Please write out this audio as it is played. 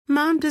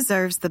Mom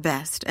deserves the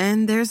best,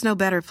 and there's no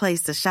better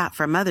place to shop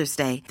for Mother's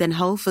Day than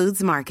Whole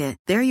Foods Market.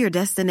 They're your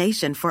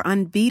destination for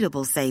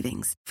unbeatable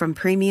savings, from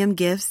premium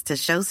gifts to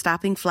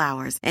show-stopping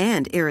flowers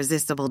and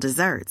irresistible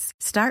desserts.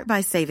 Start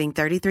by saving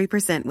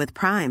 33% with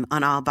Prime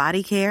on all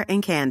body care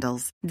and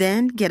candles.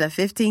 Then get a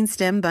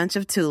 15-stem bunch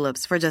of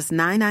tulips for just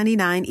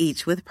 $9.99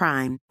 each with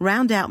Prime.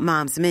 Round out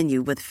Mom's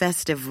menu with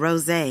festive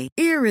rosé,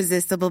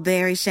 irresistible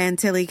berry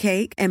chantilly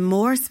cake, and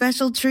more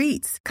special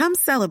treats. Come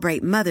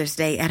celebrate Mother's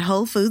Day at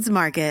Whole Foods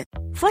Market.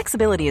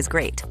 Flexibility is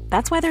great.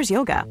 That's why there's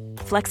yoga.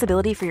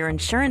 Flexibility for your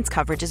insurance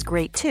coverage is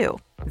great too.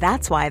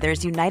 That's why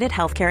there's United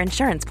Healthcare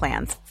Insurance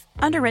Plans.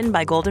 Underwritten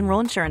by Golden Rule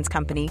Insurance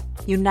Company,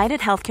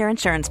 United Healthcare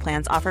Insurance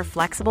Plans offer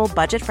flexible,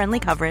 budget-friendly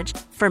coverage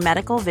for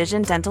medical,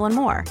 vision, dental, and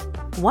more.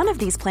 One of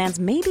these plans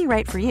may be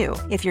right for you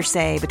if you're,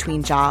 say,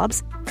 between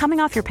jobs, coming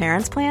off your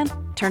parents' plan,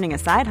 turning a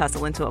side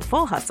hustle into a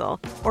full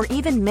hustle, or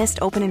even missed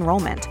open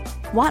enrollment.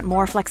 Want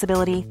more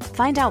flexibility?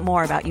 Find out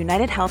more about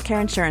United Healthcare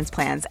Insurance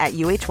Plans at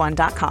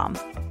uh1.com.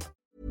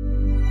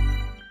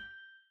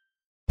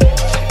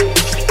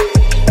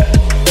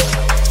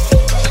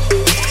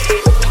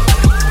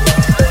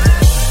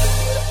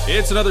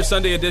 It's another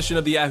Sunday edition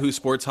of the Yahoo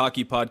Sports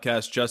Hockey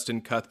Podcast.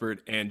 Justin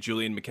Cuthbert and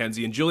Julian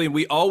McKenzie. And Julian,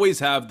 we always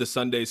have the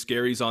Sunday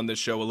scaries on this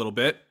show a little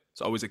bit.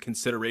 It's always a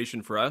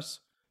consideration for us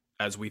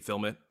as we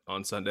film it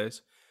on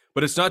Sundays.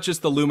 But it's not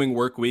just the looming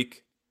work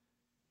week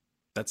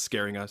that's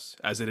scaring us,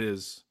 as it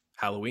is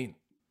Halloween.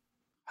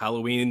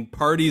 Halloween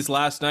parties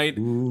last night,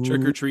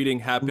 trick-or-treating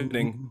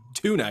happening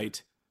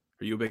tonight.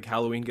 Are you a big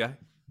Halloween guy?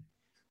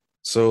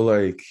 So,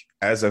 like,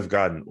 as I've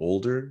gotten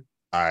older,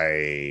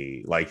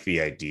 I like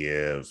the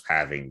idea of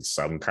having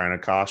some kind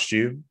of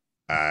costume.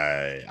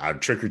 On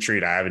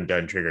trick-or-treat, I haven't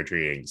done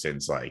trick-or-treating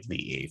since, like, the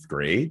 8th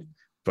grade.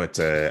 But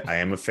I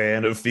am a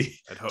fan of the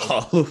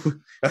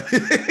Halloween.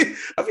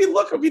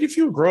 I mean, if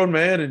you're a grown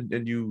man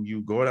and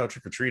you go out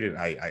trick-or-treating,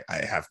 I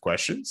have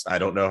questions. I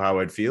don't know how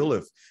I'd feel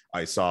if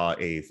I saw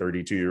a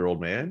 32-year-old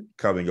man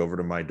coming over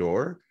to my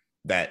door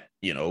that,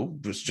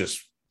 was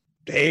just,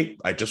 hey,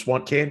 I just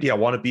want candy. I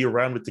want to be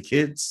around with the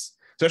kids,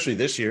 especially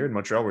this year in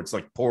Montreal where it's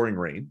like pouring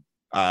rain.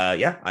 I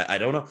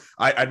don't know.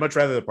 I'd much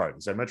rather the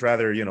parties. I'd much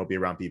rather, be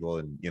around people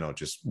and,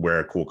 just wear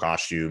a cool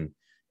costume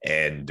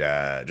and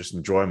just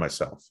enjoy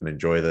myself and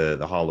enjoy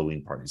the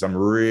Halloween parties. I'm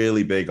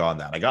really big on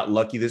that. I got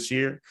lucky this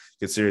year,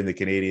 considering the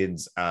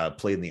Canadians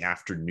played in the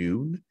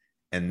afternoon.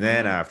 And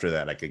then after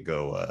that, I could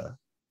go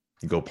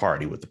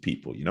party with the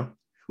people,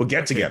 We'll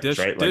get together,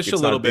 right? Dish a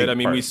little bit. I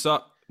mean, we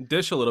saw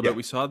dish a little bit.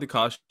 We saw the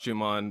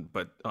costume on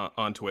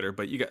Twitter,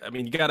 but you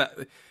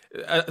gotta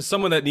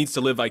someone that needs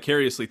to live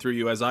vicariously through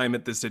you, as I'm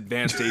at this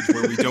advanced age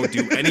where we don't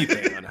do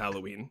anything on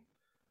Halloween.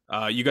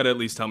 You got to at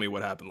least tell me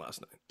what happened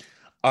last night.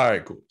 All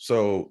right, cool.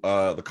 So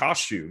the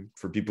costume,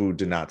 for people who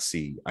did not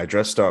see, I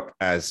dressed up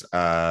as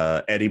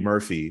Eddie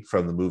Murphy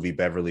from the movie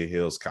Beverly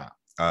Hills Cop.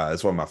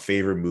 It's one of my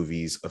favorite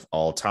movies of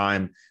all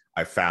time.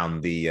 I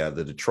found the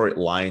Detroit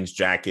Lions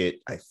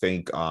jacket, I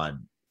think,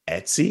 on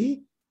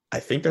Etsy. I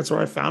think that's where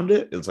I found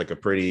it. It was like a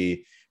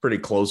pretty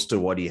close to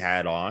what he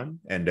had on.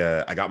 And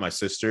I got my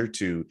sister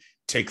to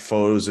take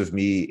photos of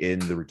me in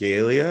the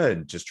regalia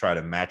and just try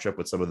to match up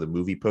with some of the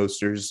movie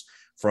posters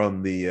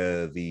from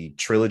the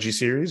trilogy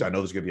series. I know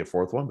there's going to be a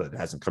fourth one, but it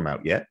hasn't come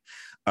out yet.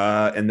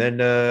 And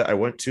then I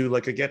went to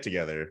like a get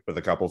together with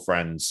a couple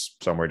friends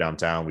somewhere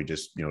downtown. We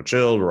just,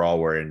 chilled. We're all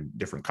wearing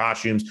different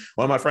costumes.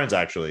 One of my friends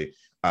actually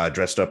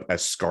dressed up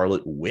as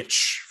Scarlet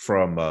Witch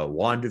from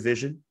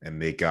WandaVision,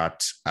 and they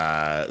got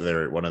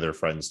one of their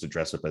friends to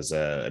dress up as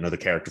another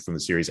character from the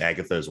series,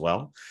 Agatha, as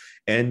well.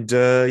 And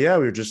we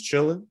were just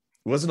chilling.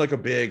 It wasn't like a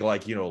big,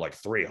 like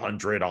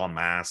 300 en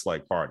masse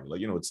like party.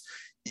 Like, it's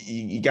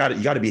you got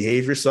to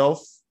behave yourself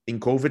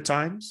in COVID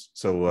times.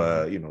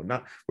 So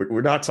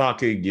we're not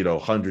talking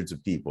hundreds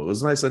of people. It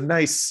was a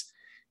nice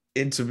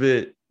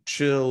intimate,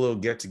 chill little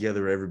get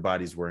together.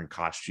 Everybody's wearing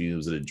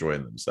costumes and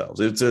enjoying themselves.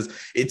 It's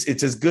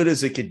as good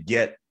as it could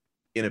get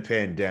in a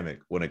pandemic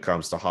when it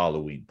comes to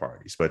Halloween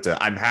parties. But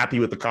I'm happy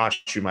with the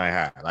costume I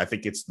had. I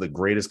think it's the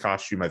greatest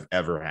costume I've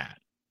ever had.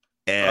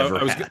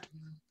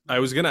 I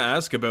was going to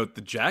ask about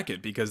the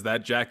jacket, because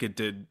that jacket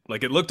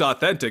it looked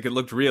authentic. It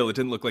looked real. It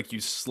didn't look like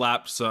you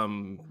slapped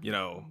some,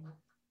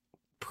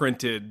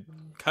 printed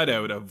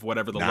cutout of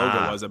whatever the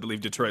logo was, I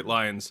believe Detroit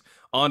Lions,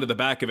 onto the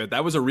back of it.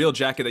 That was a real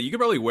jacket that you could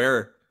probably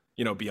wear,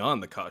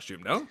 beyond the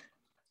costume, no?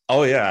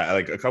 Oh, yeah.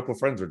 Like a couple of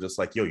friends were just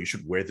like, yo, you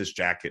should wear this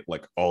jacket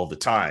like all the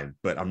time.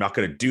 But I'm not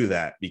going to do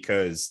that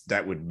because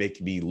that would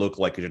make me look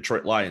like a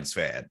Detroit Lions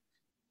fan.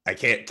 I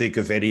can't think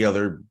of any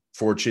other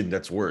fortune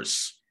that's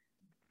worse,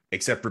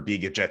 except for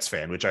being a Jets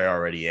fan, which I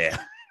already am.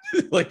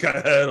 I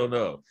don't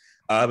know.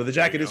 But the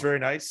jacket is very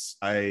nice.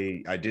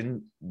 I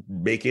didn't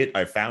make it.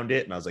 I found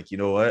it and I was like, you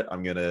know what?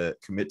 I'm going to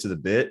commit to the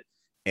bit.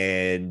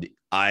 And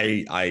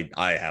I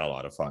had a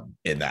lot of fun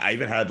in that. I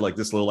even had like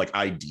this little like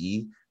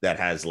ID that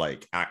has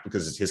like,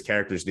 because his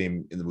character's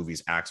name in the movie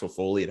is Axel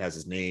Foley. It has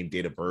his name,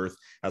 date of birth,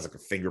 has like a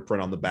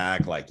fingerprint on the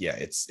back. Like, yeah,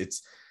 it's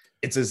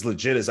as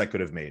legit as I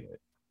could have made it.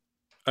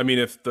 I mean,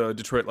 if the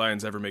Detroit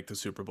Lions ever make the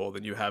Super Bowl,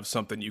 then you have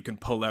something you can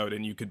pull out,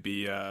 and you could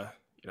be,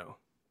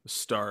 the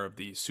star of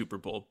the Super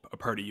Bowl, a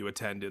party you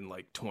attend in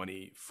like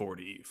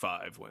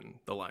 2045 when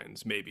the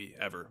Lions maybe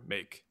ever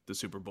make the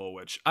Super Bowl,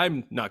 which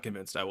I'm not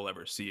convinced I will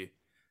ever see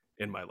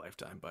in my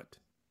lifetime, but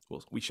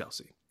we shall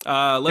see. They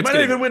might not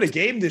even win a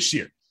game this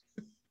year.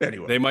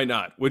 Anyway, they might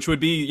not, which would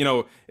be,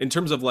 in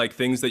terms of like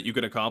things that you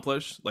can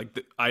accomplish, like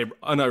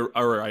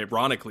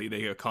ironically,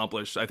 they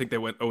accomplished, I think they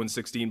went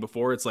 0-16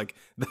 before. It's like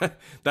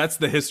that's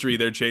the history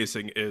they're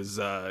chasing is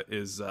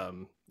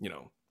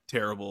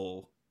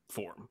terrible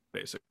form,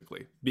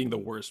 basically being the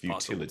worst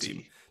possible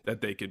team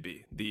that they could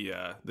be. The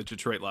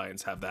Detroit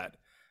Lions have that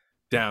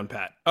down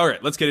pat. All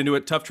right, let's get into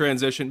it. Tough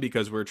transition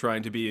because we're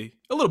trying to be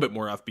a little bit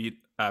more upbeat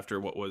after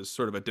what was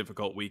sort of a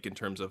difficult week in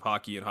terms of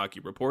hockey and hockey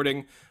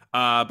reporting.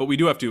 But we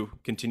do have to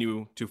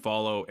continue to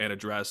follow and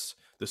address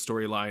the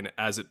storyline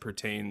as it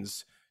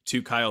pertains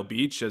to Kyle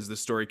Beach as the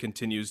story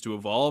continues to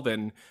evolve.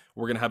 And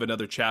we're going to have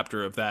another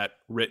chapter of that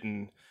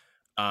written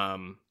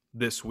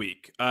this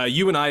week.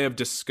 You and I have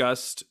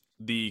discussed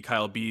the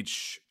Kyle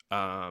Beach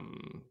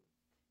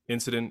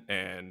incident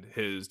and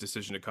his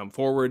decision to come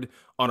forward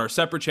on our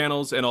separate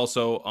channels and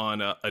also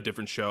on a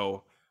different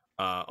show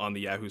on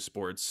the Yahoo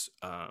Sports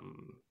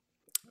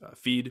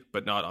feed,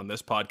 but not on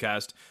this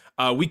podcast.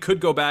 We could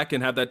go back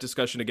and have that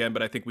discussion again,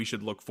 but I think we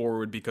should look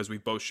forward because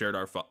we've both shared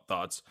our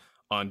thoughts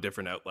on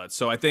different outlets.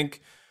 So I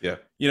think,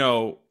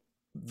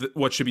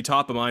 what should be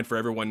top of mind for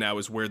everyone now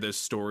is where this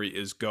story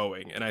is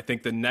going. And I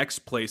think the next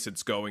place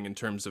it's going in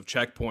terms of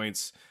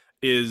checkpoints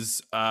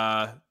is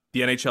the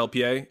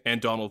NHLPA and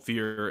Donald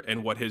Fehr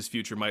and what his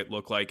future might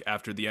look like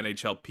after the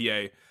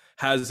NHLPA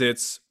has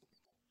its,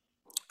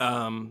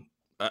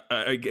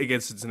 I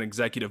guess it's an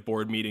executive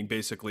board meeting.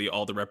 Basically,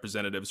 all the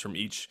representatives from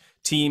each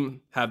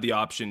team have the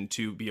option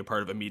to be a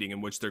part of a meeting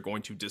in which they're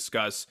going to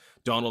discuss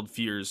Donald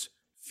Fehr's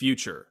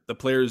future. The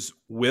players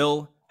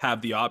will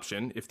have the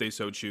option, if they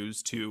so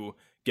choose, to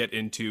get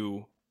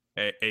into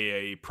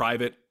a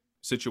private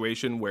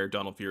situation where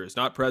Donald Fehr is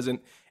not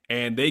present.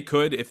 And they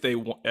could, if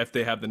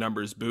they have the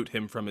numbers, boot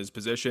him from his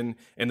position,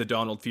 and the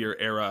Donald Fehr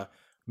era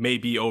may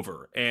be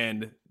over.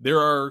 And there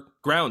are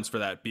grounds for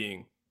that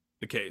being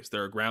the case.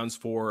 There are grounds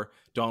for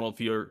Donald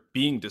Fehr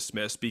being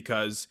dismissed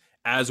because,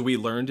 as we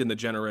learned in the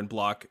Jenner and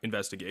Block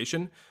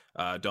investigation,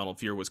 Donald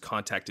Fehr was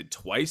contacted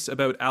twice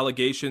about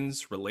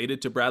allegations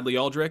related to Bradley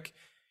Aldrich.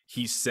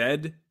 He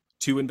said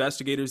to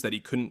investigators that he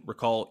couldn't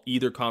recall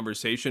either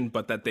conversation,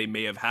 but that they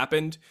may have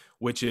happened,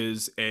 which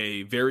is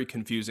a very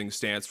confusing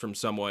stance from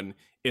someone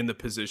in the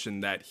position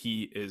that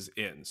he is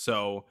in.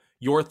 So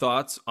your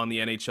thoughts on the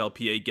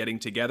NHLPA getting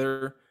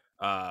together?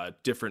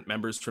 Different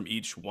members from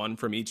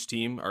each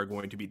team are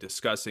going to be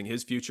discussing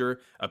his future.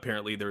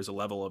 Apparently there's a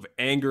level of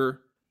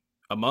anger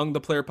among the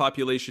player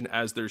population,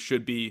 as there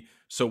should be.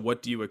 So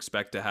what do you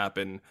expect to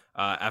happen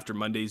after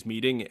Monday's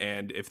meeting,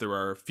 and if there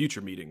are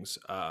future meetings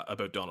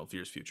about Donald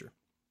Fehr's future?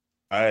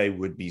 I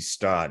would be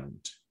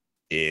stunned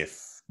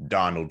if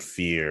Donald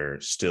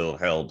Fehr still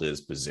held his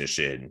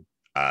position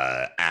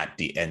at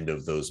the end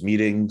of those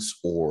meetings,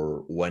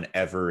 or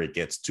whenever it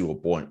gets to a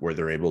point where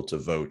they're able to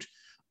vote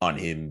on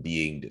him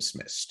being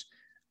dismissed.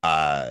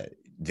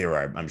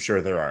 I'm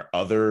sure there are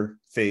other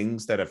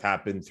things that have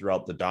happened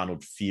throughout the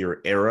Donald Fehr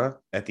era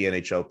at the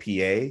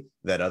NHLPA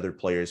that other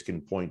players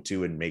can point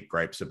to and make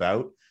gripes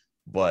about.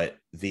 But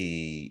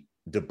the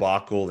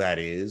debacle that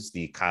is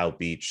the Kyle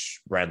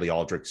Beach, Bradley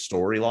Aldrich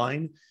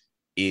storyline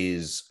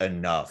is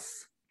enough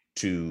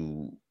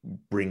to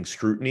bring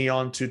scrutiny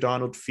onto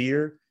Donald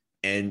Fehr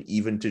and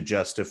even to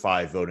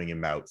justify voting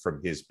him out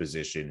from his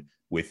position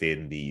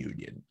within the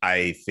union.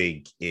 I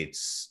think it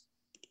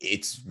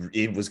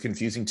was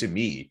confusing to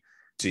me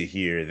to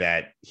hear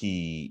that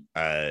he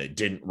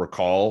didn't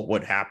recall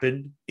what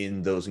happened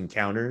in those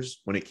encounters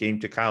when it came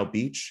to Kyle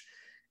Beach.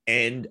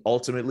 And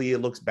ultimately, it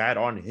looks bad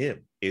on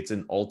him. It's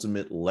an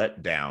ultimate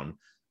letdown.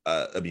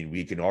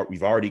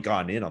 We've already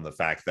gone in on the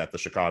fact that the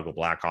Chicago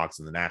Blackhawks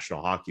and the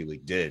National Hockey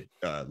League did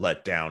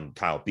let down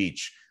Kyle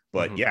Beach.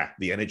 But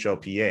the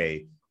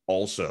NHLPA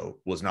also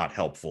was not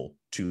helpful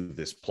to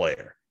this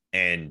player.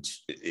 And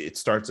it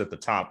starts at the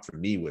top for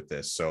me with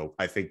this. So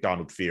I think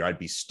Donald Fehr, I'd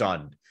be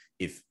stunned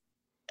if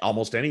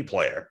almost any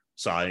player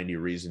saw any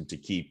reason to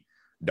keep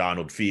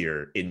Donald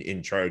Fehr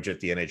in charge at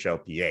the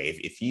NHLPA.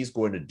 If he's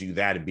going to do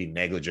that and be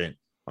negligent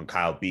on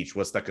Kyle Beach,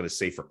 what's that going to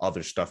say for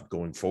other stuff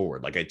going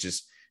forward? Like,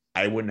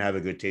 I wouldn't have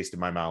a good taste in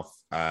my mouth.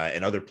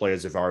 And other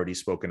players have already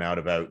spoken out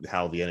about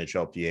how the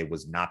NHLPA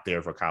was not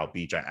there for Kyle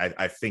Beach.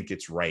 I think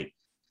it's right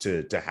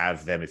to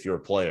have them, if you're a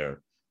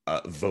player,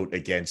 vote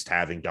against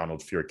having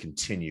Donald Fehr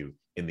continue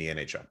in the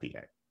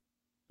NHLPA.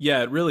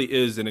 Yeah, it really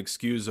is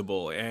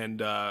inexcusable.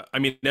 And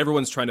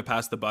everyone's trying to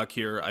pass the buck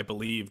here. I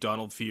believe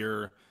Donald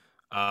Fehr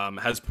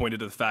has pointed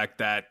to the fact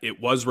that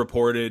it was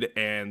reported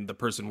and the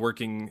person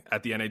working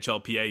at the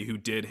NHLPA who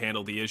did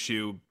handle the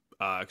issue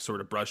sort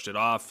of brushed it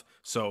off.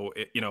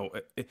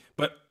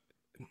 But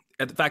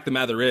the fact of the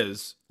matter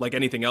is, like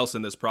anything else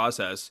in this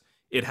process,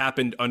 it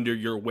happened under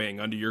your wing,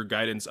 under your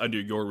guidance, under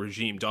your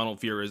regime. Donald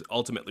Fehr is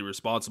ultimately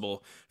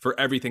responsible for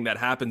everything that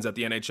happens at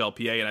the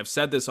NHLPA. And I've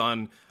said this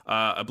on,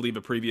 I believe,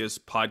 a previous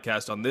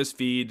podcast on this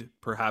feed,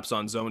 perhaps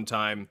on Zone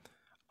Time,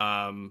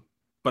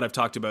 but I've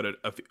talked about it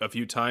a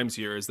few times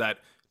here, is that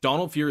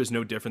Donald Fehr is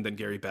no different than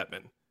Gary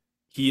Bettman.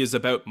 He is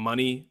about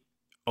money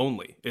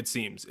only, it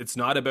seems. It's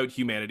not about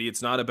humanity.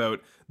 It's not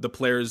about the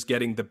players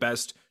getting the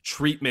best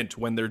treatment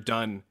when they're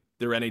done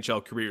their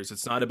NHL careers.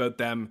 It's not about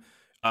them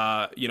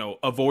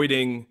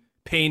avoiding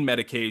pain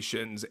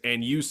medications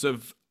and use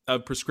of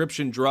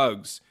prescription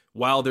drugs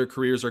while their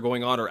careers are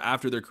going on or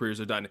after their careers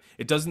are done.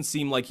 It doesn't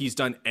seem like he's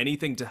done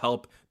anything to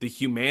help the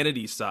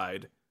humanity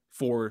side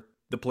for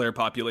the player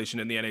population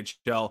in the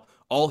NHL.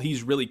 All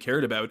he's really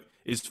cared about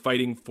is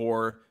fighting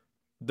for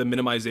the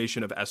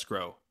minimization of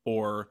escrow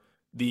or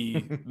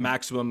the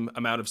maximum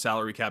amount of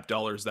salary cap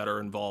dollars that are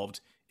involved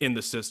in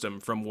the system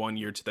from one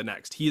year to the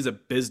next. He is a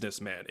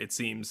businessman, it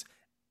seems,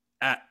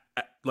 at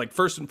like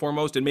first and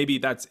foremost, and maybe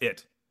that's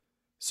it.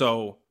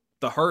 So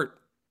the heart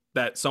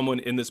that someone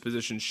in this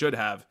position should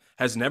have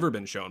has never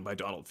been shown by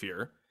Donald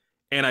Fehr.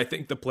 And I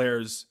think the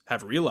players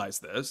have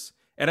realized this.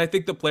 And I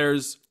think the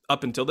players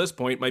up until this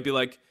point might be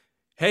like,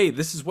 hey,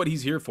 this is what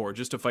he's here for,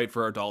 just to fight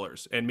for our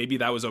dollars. And maybe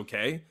that was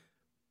okay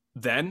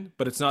then,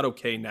 but it's not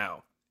okay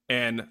now.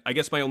 And I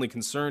guess my only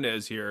concern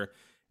is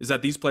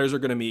that these players are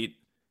going to meet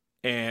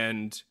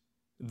and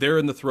they're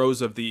in the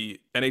throes of the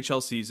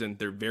NHL season.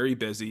 They're very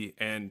busy,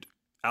 and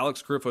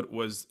Alex Kerfoot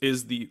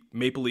is the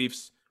Maple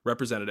Leafs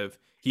representative.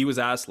 He was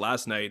asked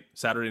last night,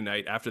 Saturday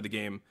night, after the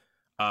game,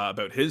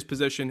 about his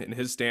position and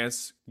his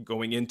stance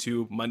going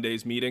into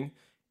Monday's meeting.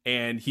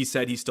 And he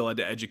said he still had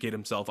to educate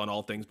himself on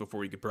all things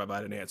before he could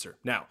provide an answer.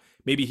 Now,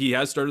 maybe he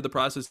has started the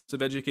process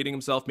of educating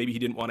himself. Maybe he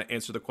didn't want to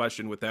answer the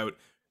question without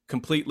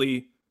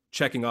completely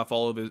checking off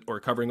all of his, or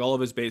covering all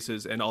of his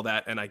bases and all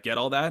that. And I get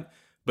all that.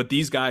 But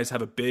these guys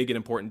have a big and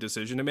important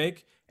decision to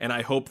make. And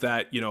I hope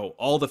that,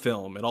 all the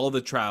film and all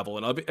the travel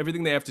and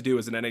everything they have to do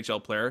as an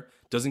NHL player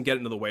doesn't get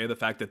into the way of the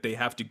fact that they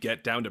have to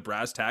get down to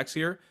brass tacks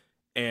here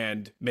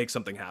and make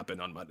something happen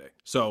on Monday.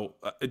 So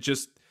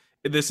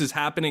this is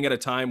happening at a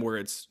time where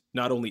it's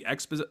not only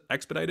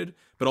expedited,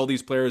 but all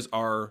these players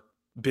are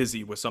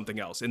busy with something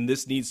else. And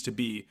this needs to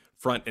be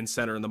front and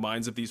center in the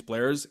minds of these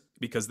players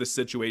because this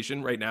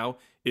situation right now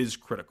is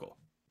critical.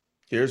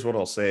 Here's what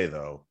I'll say,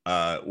 though.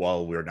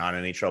 While we're not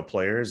NHL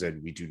players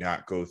and we do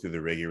not go through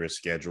the rigorous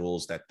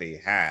schedules that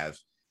they have,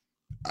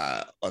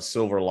 a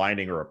silver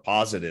lining or a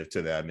positive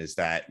to them is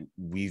that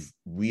we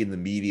in the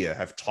media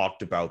have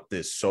talked about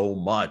this so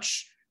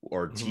much,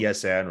 or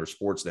TSN or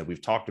Sportsnet,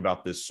 we've talked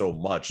about this so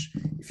much.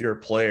 If you're a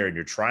player and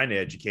you're trying to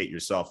educate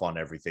yourself on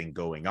everything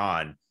going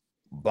on,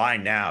 by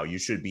now you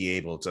should be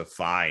able to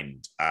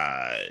find,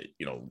 a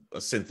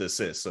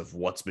synthesis of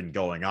what's been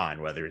going on,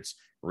 whether it's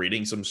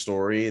reading some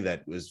story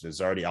that is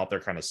already out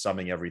there kind of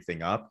summing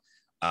everything up.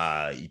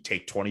 You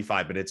take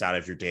 25 minutes out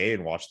of your day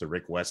and watch the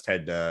Rick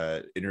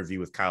Westhead interview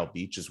with Kyle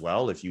Beach as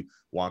well. If you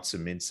want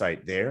some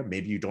insight there,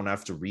 maybe you don't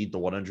have to read the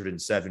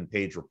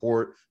 107-page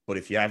report, but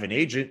if you have an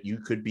agent, you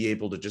could be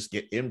able to just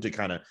get him to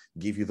kind of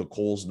give you the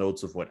Coles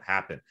notes of what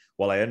happened.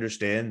 While I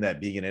understand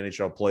that being an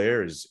NHL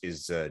player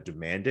is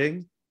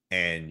demanding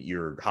and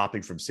you're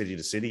hopping from city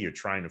to city, you're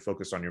trying to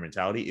focus on your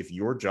mentality. If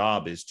your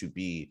job is to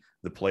be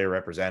the player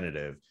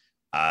representative,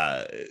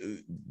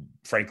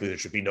 frankly, there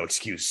should be no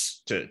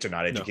excuse to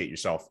not educate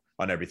yourself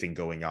on everything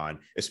going on,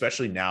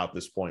 especially now at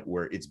this point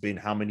where it's been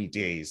how many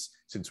days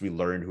since we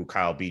learned who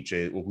Kyle Beach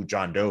is, who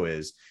John Doe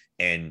is,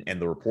 and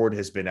the report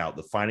has been out,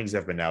 the findings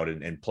have been out,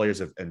 and players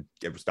have, and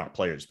it was not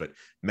players, but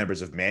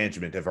members of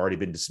management have already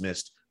been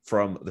dismissed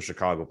from the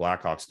Chicago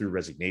Blackhawks through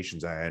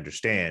resignations, I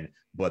understand,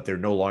 but they're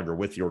no longer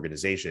with the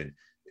organization.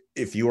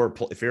 If you're an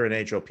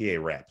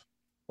NHLPA rep,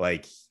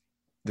 like,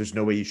 there's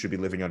no way you should be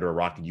living under a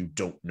rock and you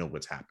don't know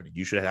what's happening.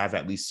 You should have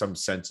at least some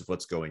sense of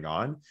what's going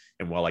on.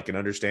 And while I can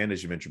understand,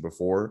 as you mentioned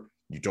before,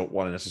 you don't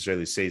want to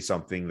necessarily say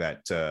something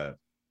that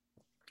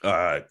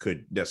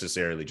could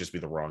necessarily just be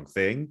the wrong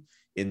thing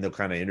in the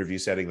kind of interview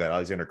setting that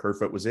Alexander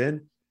Kerfoot was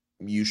in,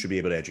 you should be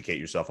able to educate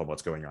yourself on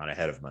what's going on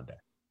ahead of Monday.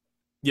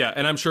 Yeah,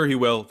 and I'm sure he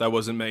will. That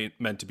wasn't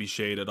meant to be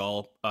shade at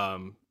all.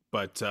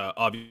 But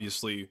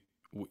obviously,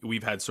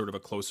 we've had sort of a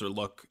closer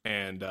look,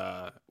 and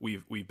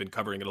we've been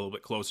covering it a little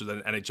bit closer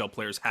than NHL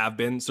players have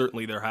been.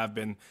 Certainly, there have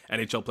been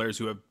NHL players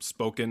who have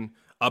spoken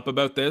up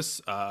about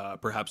this,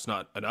 perhaps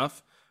not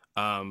enough,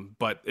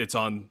 but it's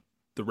on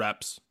the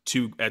reps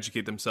to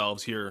educate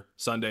themselves here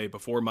Sunday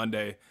before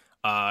Monday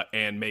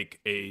and make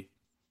a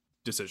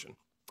decision.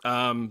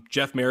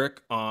 Jeff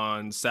Merrick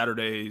on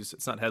Saturdays,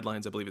 it's not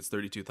headlines, I believe it's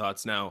 32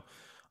 Thoughts now,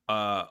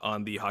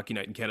 on the Hockey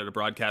Night in Canada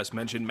broadcast,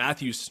 mentioned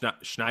Matthew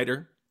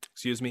Schneider,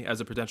 as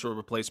a potential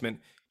replacement.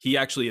 He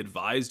actually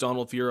advised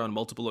Donald Fehr on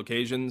multiple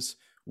occasions,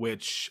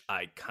 which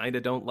I kind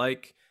of don't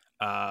like.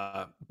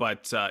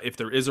 But if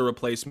there is a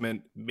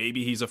replacement,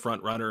 maybe he's a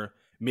front runner.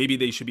 maybe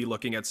they should be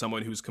looking at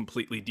someone who's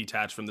completely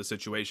detached from the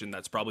situation.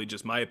 That's probably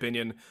just my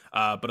opinion,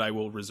 but I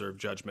will reserve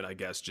judgment, I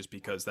guess, just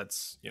because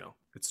that's,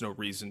 it's no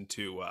reason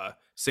to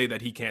say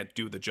that he can't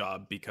do the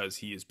job because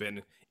he has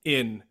been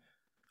in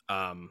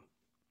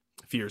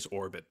Fear's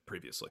orbit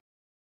previously.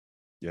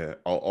 Yeah,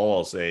 all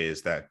I'll say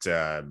is that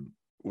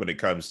when it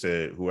comes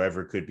to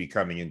whoever could be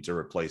coming in to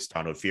replace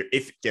Donald Fear,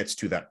 if it gets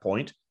to that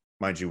point,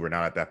 mind you, we're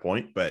not at that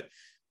point, but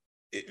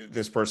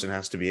this person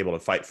has to be able to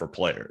fight for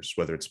players,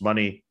 whether it's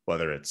money,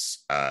 whether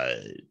it's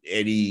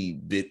any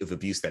bit of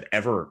abuse that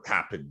ever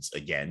happens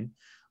again.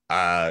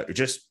 It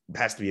just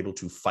has to be able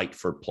to fight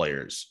for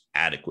players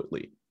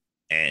adequately.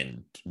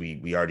 And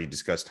we already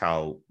discussed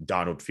how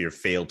Donald Fear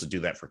failed to do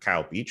that for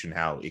Kyle Beach and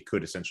how it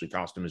could essentially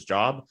cost him his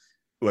job.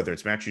 Whether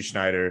it's Matthew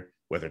Schneider,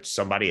 whether it's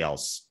somebody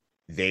else,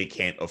 they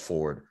can't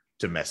afford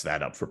to mess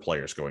that up for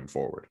players going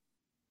forward.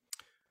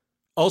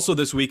 Also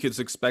this week, it's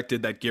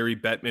expected that Gary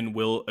Bettman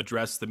will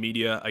address the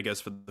media, I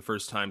guess, for the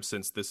first time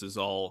since this has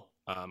all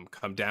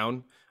come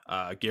down.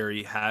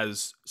 Gary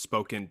has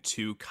spoken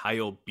to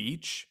Kyle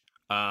Beach,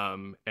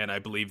 and I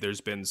believe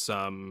there's been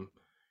an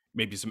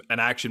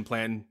action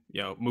plan,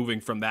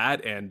 moving from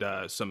that, and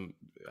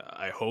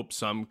I hope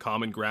some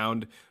common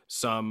ground,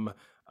 some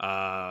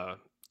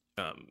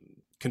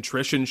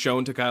contrition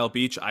shown to Kyle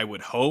Beach. I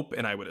would hope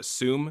and I would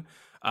assume.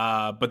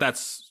 But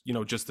that's,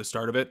 just the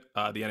start of it.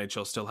 The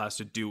NHL still has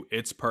to do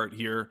its part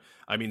here.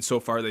 I mean, so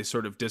far they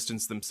sort of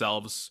distanced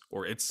themselves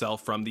or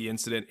itself from the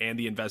incident and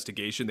the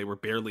investigation. They were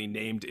barely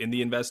named in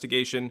the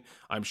investigation.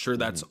 I'm sure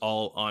that's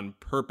all on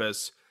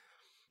purpose.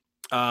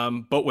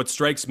 But what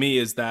strikes me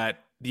is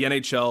that the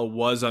NHL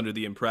was under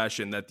the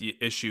impression that the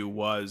issue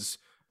was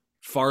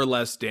far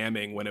less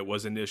damning when it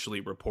was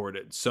initially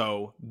reported.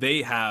 So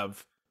they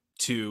have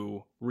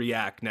to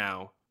react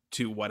now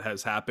to what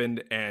has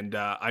happened, and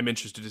I'm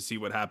interested to see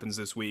what happens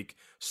this week.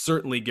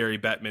 Certainly Gary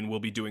Bettman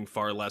will be doing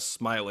far less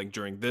smiling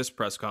during this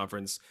press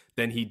conference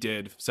than he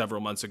did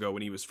several months ago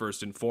when he was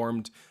first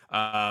informed.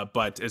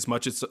 But as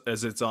much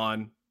as it's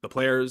on the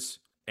players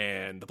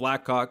and the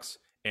Blackhawks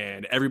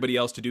and everybody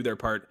else to do their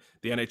part,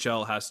 the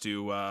NHL has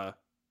to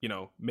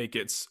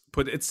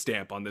put its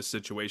stamp on this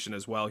situation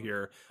as well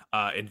here,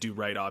 and do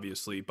right,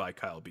 obviously, by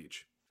Kyle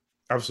Beach.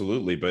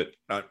 Absolutely, but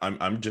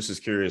I'm just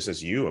as curious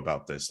as you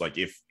about this. Like,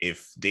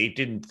 if they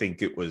didn't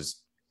think it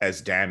was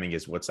as damning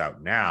as what's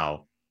out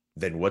now,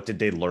 then what did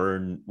they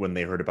learn when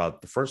they heard about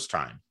it the first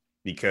time?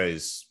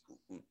 Because,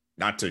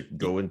 not to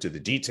go into the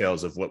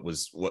details of what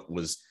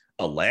was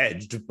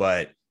alleged,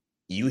 but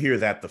you hear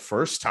that the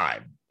first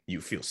time, you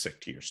feel sick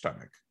to your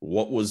stomach.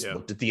 What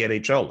did the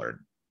NHL learn?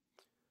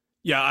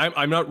 Yeah,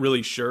 I'm not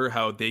really sure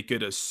how they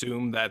could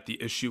assume that the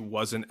issue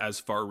wasn't as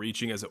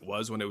far-reaching as it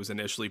was when it was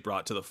initially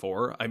brought to the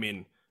fore. I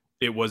mean,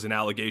 it was an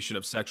allegation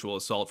of sexual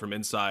assault from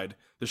inside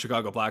the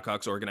Chicago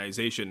Blackhawks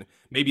organization.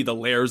 Maybe the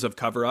layers of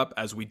cover-up,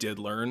 as we did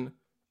learn,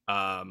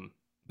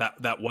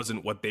 that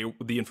wasn't what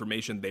the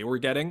information they were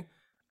getting.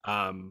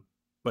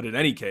 But in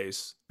any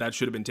case, that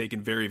should have been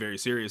taken very, very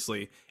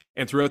seriously.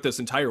 And throughout this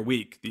entire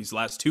week, these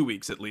last 2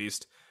 weeks at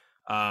least,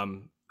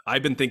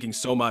 I've been thinking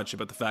so much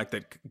about the fact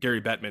that Gary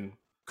Bettman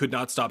could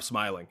not stop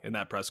smiling in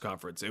that press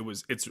conference.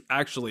 It's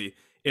actually,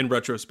 in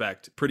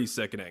retrospect, pretty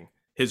sickening,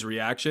 his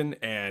reaction.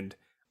 And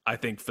I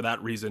think for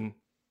that reason,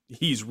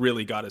 he's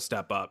really got to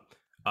step up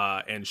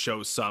and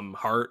show some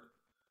heart,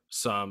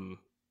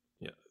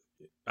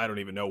 I don't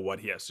even know what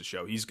he has to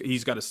show.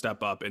 He's got to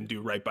step up and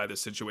do right by this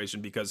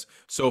situation, because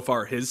so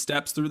far his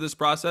steps through this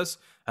process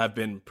have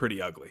been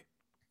pretty ugly.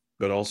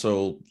 But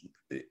also,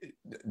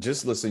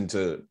 just listening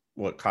to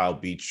what Kyle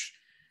Beach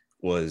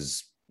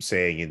was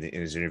saying in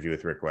his interview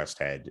with Rick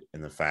Westhead,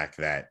 and the fact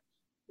that,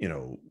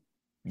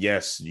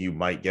 yes, you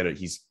might get it.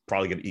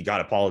 He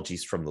got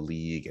apologies from the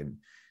league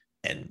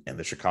and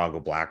the Chicago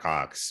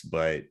Blackhawks,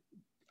 but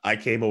I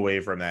came away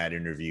from that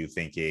interview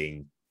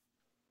thinking,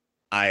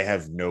 I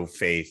have no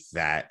faith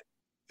that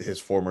his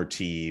former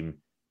team,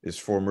 his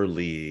former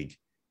league,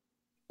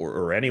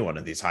 or anyone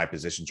in these high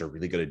positions are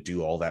really going to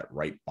do all that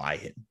right by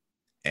him.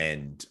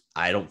 And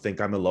I don't think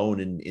I'm alone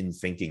in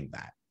thinking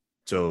that.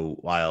 So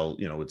while,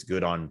 it's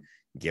good on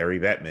Gary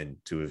Bettman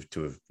to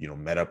have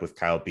met up with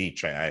Kyle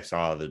Beach. I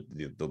saw the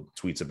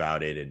tweets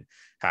about it and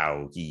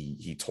how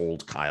he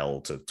told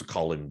Kyle to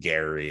call him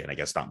Gary, and I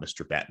guess not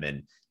Mr.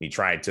 Bettman. He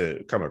tried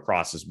to come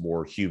across as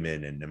more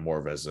human and more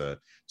of as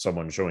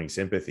someone showing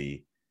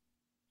sympathy.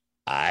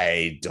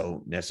 I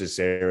don't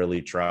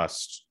necessarily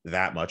trust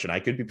that much, and I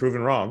could be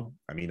proven wrong.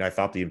 I mean, I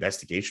thought the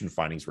investigation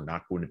findings were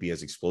not going to be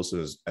as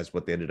explosive as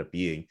what they ended up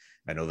being.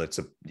 I know that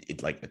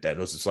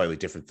was a slightly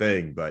different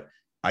thing, but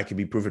I could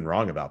be proven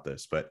wrong about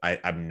this. But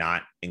I'm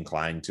not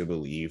inclined to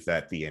believe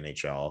that the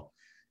NHL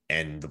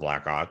and the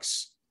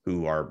Blackhawks,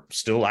 who are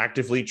still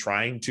actively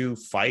trying to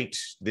fight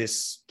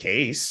this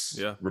case,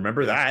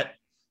 that,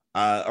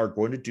 are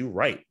going to do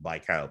right by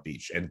Kyle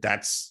Beach. And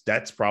that's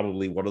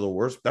probably one of the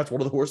worst. That's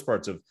one of the worst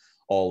parts of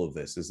all of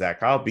this, is that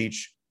Kyle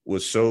Beach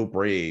was so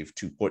brave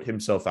to put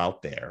himself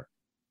out there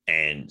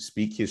and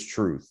speak his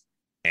truth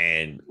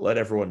and let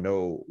everyone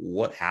know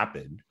what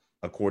happened.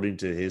 according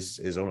to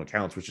his own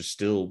accounts, which is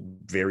still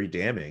very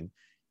damning.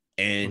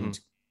 And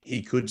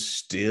he could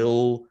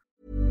still.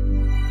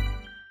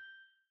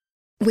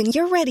 When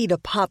you're ready to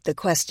pop the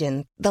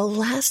question, the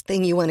last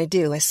thing you want to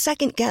do is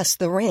second guess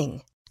the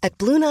ring. At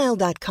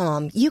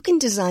BlueNile.com, you can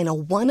design a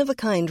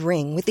one-of-a-kind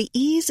ring with the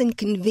ease and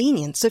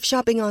convenience of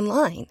shopping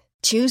online.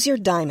 Choose your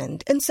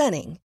diamond and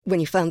setting. When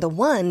you find the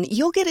one,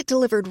 you'll get it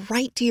delivered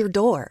right to your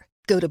door.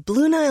 Go to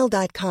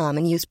BlueNile.com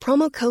and use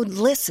promo code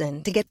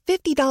LISTEN to get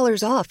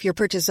 $50 off your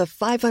purchase of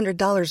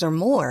 $500 or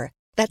more.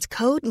 That's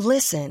code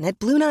LISTEN at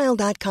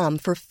BlueNile.com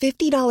for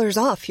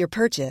 $50 off your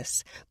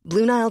purchase.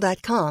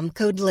 BlueNile.com,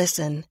 code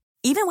LISTEN.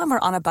 Even when we're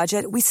on a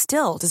budget, we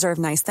still deserve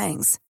nice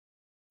things.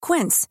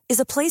 Quince is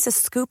a place to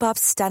scoop up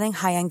stunning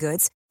high-end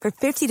goods for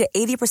 50 to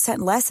 80%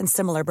 less than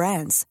similar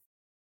brands.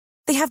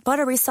 They have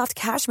buttery soft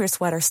cashmere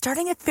sweaters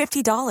starting at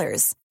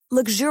 $50,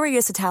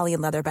 luxurious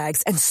Italian leather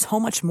bags, and so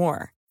much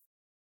more.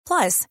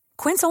 Plus,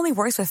 Quince only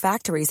works with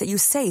factories that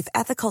use safe,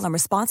 ethical, and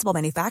responsible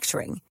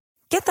manufacturing.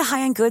 Get the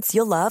high-end goods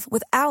you'll love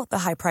without the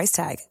high price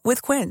tag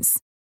with Quince.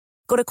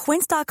 Go to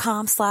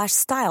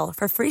quince.com/style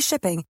for free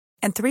shipping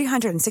and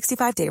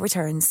 365-day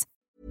returns.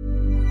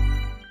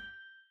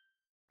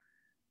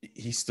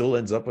 He still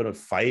ends up in a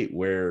fight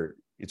where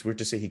it's weird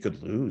to say he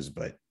could lose,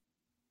 but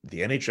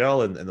the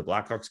NHL and the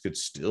Blackhawks could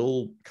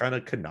still kind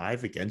of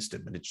connive against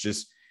him. And it's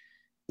just,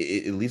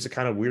 it leaves a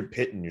kind of weird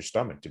pit in your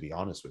stomach, to be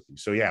honest with you.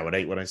 So yeah,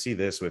 when I see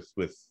this with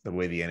the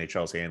way the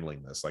NHL is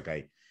handling this, like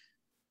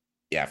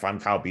if I'm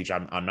Kyle Beach,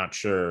 I'm not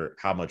sure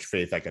how much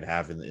faith I could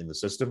have in the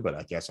system, but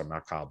I guess I'm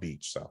not Kyle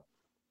Beach. So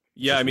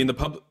yeah, I mean,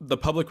 the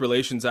public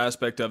relations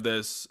aspect of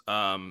this,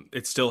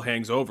 it still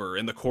hangs over,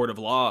 and the court of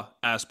law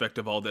aspect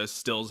of all this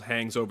still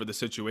hangs over the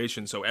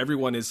situation. So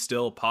everyone is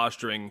still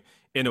posturing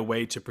in a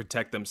way to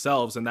protect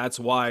themselves, and that's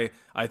why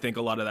I think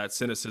a lot of that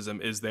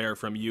cynicism is there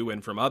from you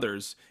and from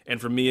others, and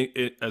from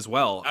me as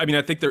well. I mean,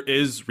 I think there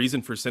is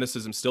reason for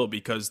cynicism still,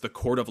 because the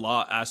court of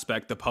law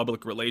aspect, the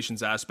public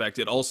relations aspect,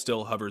 it all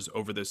still hovers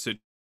over this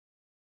situation.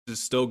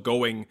 Is still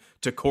going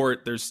to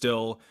court. There's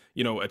still,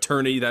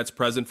 attorney that's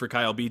present for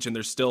Kyle Beach, and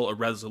there's still a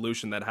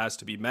resolution that has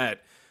to be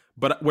met.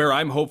 But where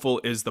I'm hopeful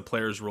is the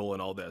players' role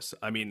in all this.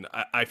 I mean,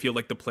 I feel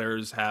like the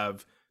players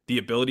have the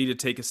ability to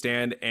take a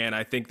stand, and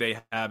I think they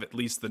have at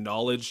least the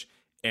knowledge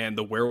and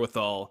the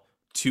wherewithal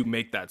to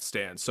make that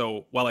stand.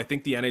 So while I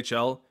think the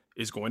NHL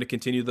is going to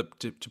continue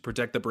to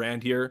protect the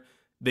brand here,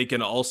 they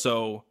can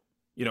also,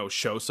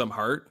 show some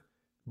heart,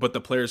 but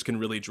the players can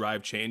really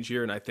drive change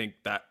here. And I think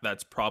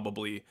that's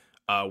probably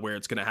where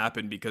it's going to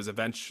happen, because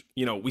eventually,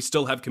 we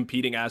still have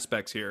competing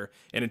aspects here.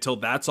 And until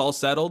that's all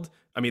settled,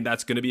 I mean,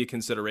 that's going to be a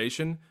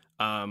consideration.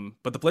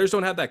 But the players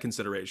don't have that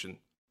consideration.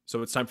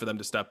 So it's time for them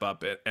to step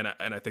up, and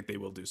I think they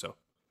will do so.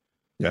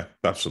 Yeah,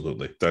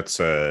 absolutely. That's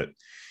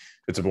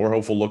it's a more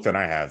hopeful look than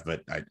I have.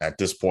 But at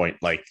this point,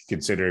 like,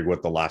 considering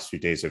what the last few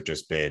days have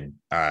just been,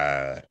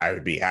 I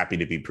would be happy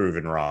to be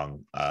proven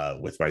wrong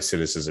with my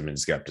cynicism and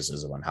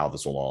skepticism on how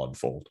this will all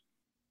unfold.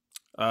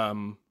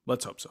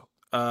 Let's hope so.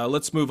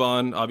 Let's move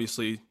on.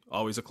 Obviously,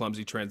 always a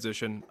clumsy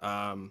transition.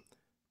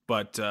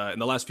 But in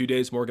the last few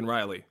days, Morgan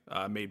Rielly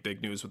made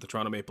big news with the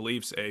Toronto Maple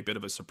Leafs, a bit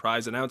of a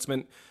surprise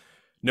announcement.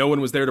 No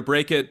one was there to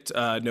break it.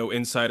 No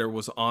insider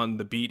was on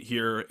the beat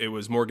here. It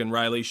was Morgan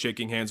Rielly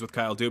shaking hands with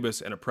Kyle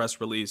Dubas and a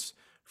press release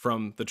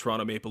from the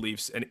Toronto Maple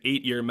Leafs. An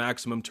 8-year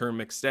maximum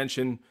term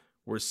extension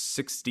worth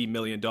 $60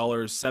 million,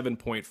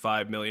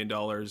 $7.5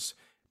 million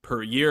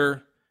per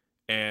year.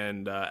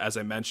 And as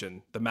I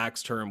mentioned, the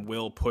max term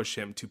will push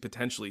him to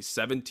potentially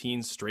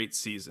 17 straight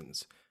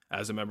seasons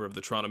as a member of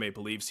the Toronto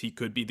Maple Leafs. He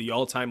could be the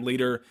all-time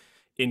leader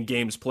in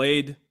games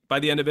played by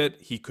the end of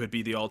it. He could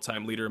be the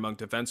all-time leader among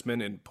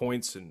defensemen in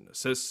points and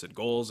assists and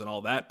goals and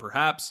all that.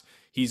 Perhaps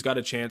he's got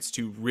a chance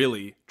to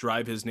really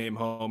drive his name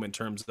home in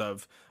terms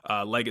of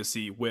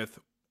legacy with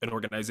an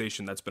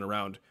organization that's been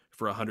around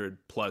for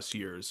 100+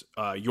 years.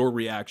 Your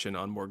reaction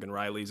on Morgan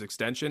Rielly's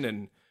extension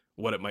and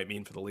what it might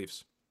mean for the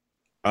Leafs?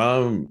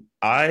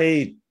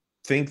 I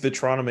think the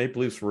Toronto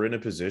Maple Leafs were in a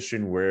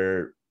position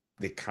where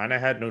they kind of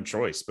had no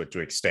choice but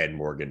to extend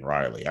Morgan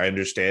Rielly. I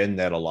understand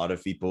that a lot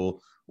of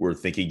people were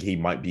thinking he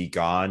might be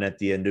gone at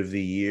the end of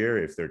the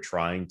year if they're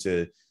trying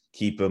to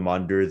keep him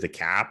under the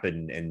cap,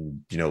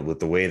 and with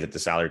the way that the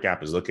salary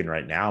cap is looking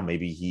right now,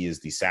 maybe he is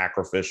the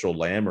sacrificial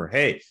lamb. Or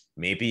hey,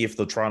 maybe if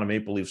the Toronto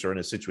Maple Leafs are in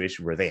a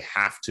situation where they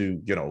have to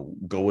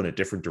go in a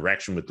different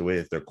direction with the way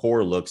that their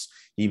core looks,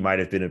 he might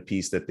have been a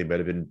piece that they might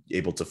have been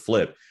able to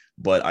flip.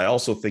 But I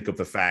also think of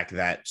the fact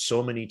that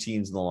so many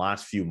teams in the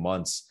last few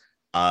months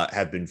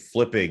have been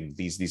flipping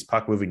these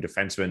puck moving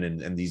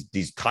defensemen and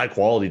these high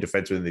quality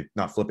defensemen. They're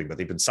not flipping, but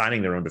they've been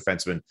signing their own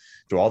defensemen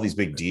to all these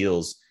big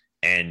deals.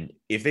 And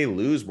if they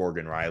lose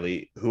Morgan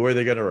Rielly, who are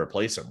they going to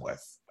replace him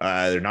with?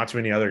 There are not too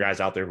many other guys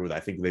out there who I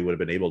think they would have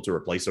been able to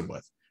replace him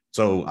with.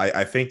 So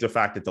I think the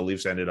fact that the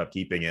Leafs ended up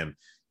keeping him,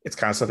 it's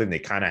kind of something they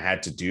kind of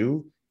had to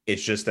do.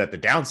 It's just that the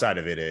downside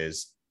of it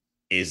is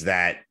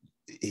that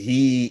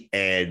he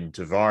and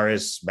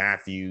Tavares,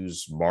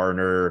 Matthews,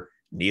 Marner,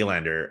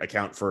 Nylander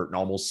account for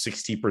almost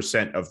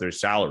 60% of their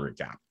salary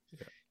cap.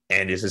 Yeah.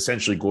 and is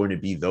essentially going to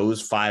be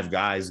those 5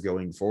 guys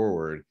going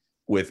forward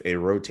with a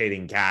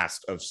rotating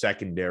cast of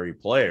secondary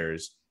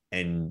players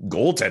and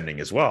goaltending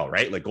as well,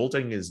 right? Like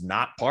goaltending is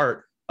not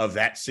part of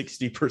that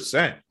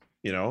 60%.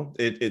 You know,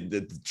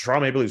 the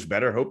Toronto Maple Leafs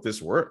better hope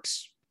this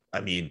works.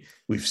 I mean,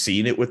 we've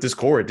seen it with this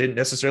core. It didn't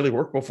necessarily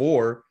work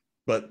before,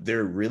 but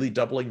they're really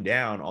doubling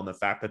down on the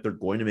fact that they're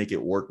going to make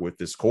it work with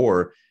this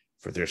core.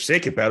 For their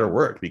sake, it better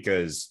work,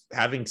 because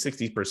having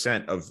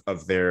 60%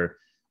 of their,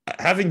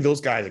 having those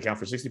guys account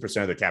for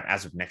 60% of their cap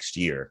as of next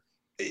year,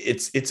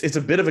 it's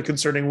a bit of a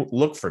concerning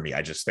look for me.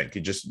 I just think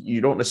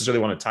you don't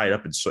necessarily want to tie it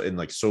up in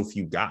like so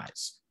few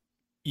guys.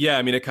 Yeah,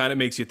 I mean, it kind of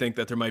makes you think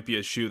that there might be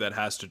a shoe that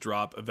has to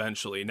drop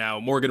eventually. Now,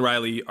 Morgan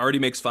Rielly already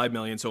makes $5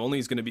 million, so only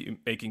he's going to be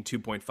making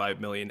 $2.5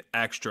 million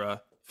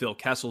extra. Phil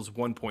Kessel's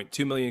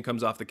 $1.2 million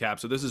comes off the cap,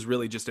 so this is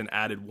really just an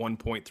added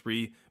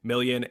 $1.3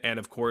 million. And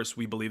of course,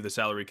 we believe the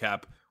salary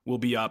cap will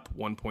be up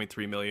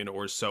 $1.3 million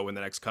or so in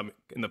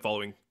the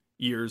following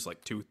years,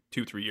 like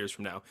 3 years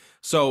from now.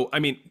 So, I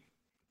mean,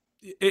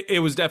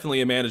 it was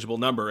definitely a manageable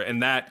number,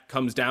 and that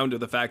comes down to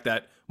the fact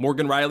that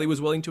Morgan Rielly was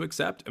willing to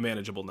accept a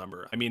manageable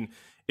number. I mean,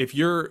 if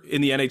you're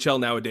in the NHL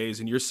nowadays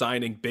and you're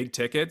signing big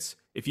tickets,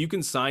 if you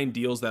can sign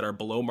deals that are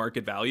below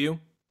market value,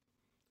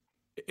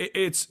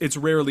 it's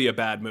rarely a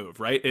bad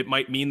move, right? It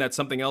might mean that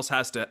something else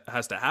has to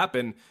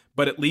happen,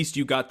 but at least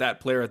you got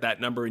that player at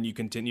that number and you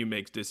continue to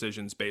make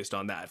decisions based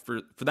on that.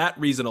 For that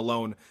reason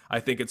alone, I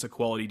think it's a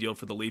quality deal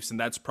for the Leafs, and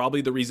that's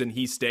probably the reason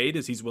he stayed,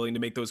 is he's willing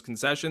to make those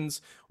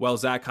concessions, while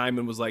Zach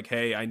Hyman was like,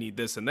 hey, I need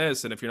this and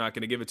this, and if you're not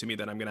going to give it to me,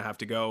 then I'm going to have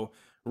to go.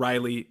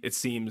 Rielly, it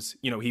seems,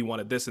 he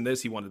wanted this and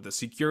this. He wanted the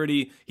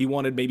security. He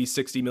wanted maybe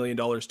 $60 million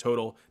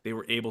total. They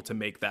were able to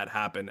make that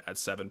happen at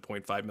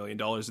 $7.5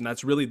 million. And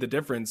that's really the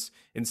difference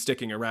in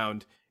sticking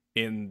around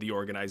in the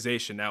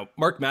organization. Now,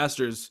 Mark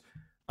Masters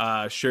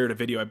shared a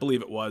video, I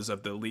believe it was,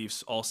 of the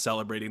Leafs all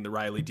celebrating the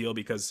Rielly deal,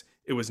 because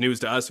it was news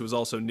to us. It was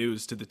also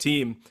news to the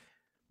team.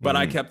 But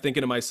I kept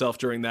thinking to myself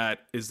during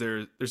that,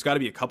 there's got to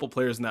be a couple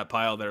players in that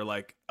pile that are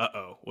like,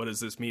 what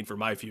does this mean for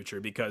my future?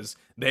 Because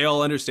they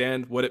all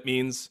understand what it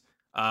means.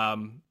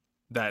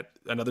 That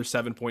another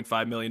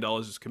 $7.5 million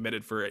is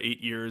committed for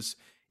 8 years.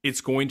 It's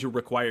going to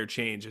require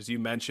change. As you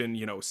mentioned,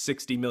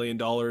 $60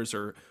 million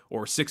or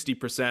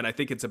 60%. I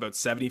think it's about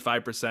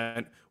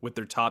 75% with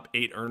their top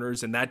 8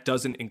 earners. And that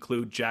doesn't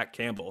include Jack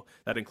Campbell.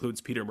 That includes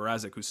Peter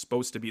Mrazek, who's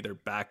supposed to be their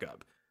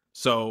backup.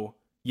 So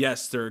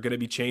yes, there are going to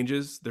be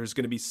changes. There's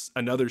going to be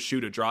another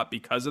shoe to drop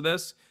because of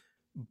this.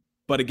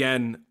 But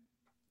again,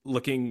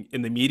 looking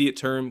in the immediate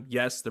term,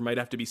 yes, there might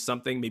have to be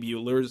something. Maybe you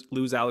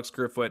lose Alex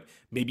Kerfoot.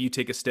 Maybe you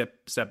take a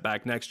step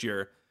back next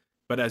year.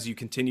 But as you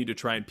continue to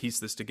try and piece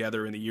this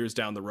together in the years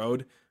down the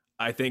road,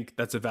 I think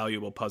that's a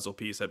valuable puzzle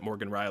piece that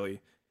Morgan Rielly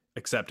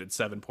accepted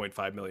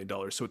 $7.5 million.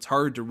 So it's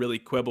hard to really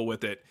quibble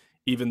with it,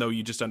 even though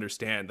you just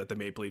understand that the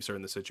Maple Leafs are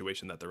in the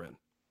situation that they're in.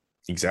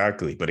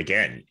 Exactly. But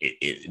again,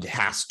 it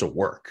has to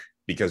work,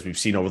 because we've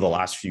seen over the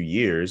last few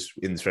years,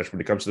 especially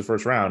when it comes to the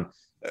first round,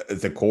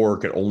 the core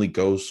can only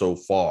go so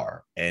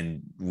far,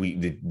 and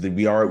we've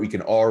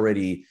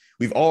already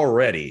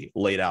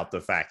laid out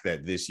the fact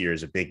that this year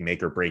is a big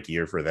make or break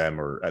year for them.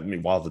 Or I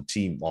mean, while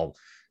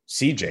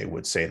CJ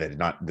would say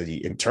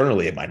that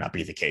internally it might not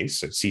be the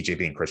case. So CJ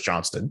being Chris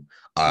Johnston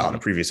on a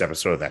previous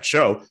episode of that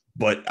show,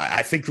 but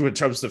I think when it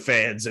comes to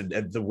fans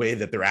and the way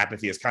that their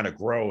apathy has kind of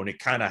grown, it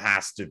kind of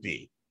has to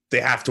be. They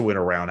have to win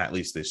a round at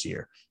least this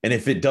year, and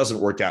if it doesn't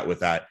work out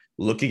with that,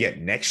 looking at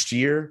next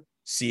year,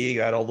 seeing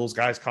that all those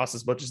guys cost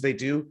as much as they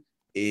do,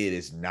 it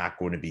is not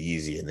going to be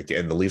easy. And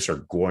the Leafs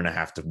are going to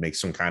have to make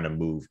some kind of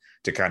move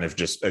to kind of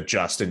just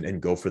adjust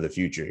and go for the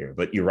future here.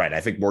 But you're right.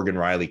 I think Morgan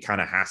Rielly kind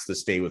of has to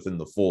stay within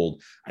the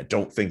fold. I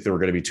don't think there were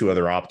going to be too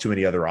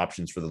many other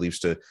options for the Leafs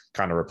to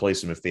kind of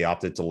replace him if they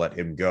opted to let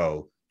him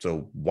go.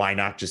 So why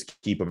not just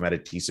keep him at a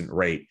decent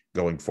rate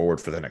going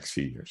forward for the next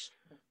few years?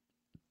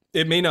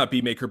 It may not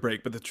be make or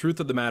break, but the truth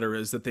of the matter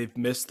is that they've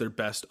missed their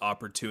best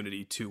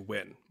opportunity to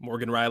win.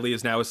 Morgan Rielly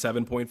is now a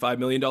 $7.5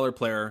 million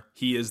player.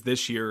 He is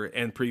this year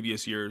and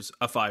previous years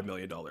a $5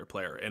 million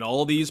player. And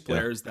all these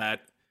players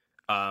that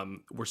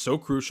were so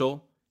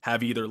crucial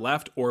have either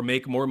left or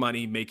make more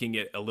money, making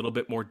it a little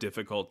bit more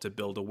difficult to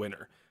build a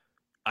winner.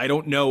 I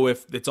don't know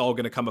if it's all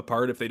going to come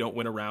apart if they don't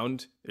win a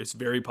round. It's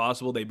very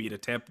possible they beat a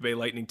Tampa Bay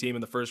Lightning team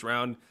in the first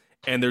round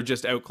and they're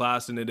just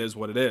outclassed, and it is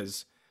what it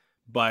is.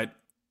 But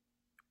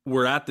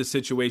we're at the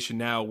situation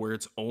now where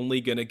it's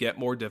only going to get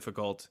more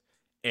difficult.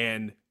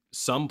 And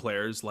some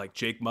players like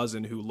Jake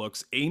Muzzin, who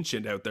looks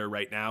ancient out there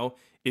right now,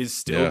 is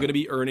still going to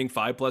be earning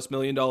 $5+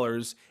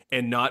 million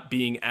and not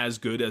being as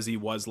good as he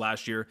was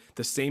last year.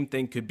 The same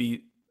thing could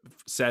be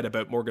said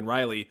about Morgan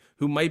Rielly,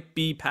 who might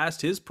be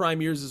past his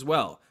prime years as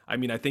well. I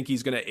mean, I think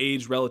he's going to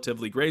age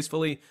relatively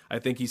gracefully. I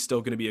think he's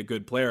still going to be a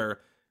good player,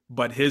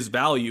 but his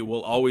value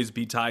will always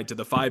be tied to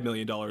the $5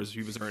 million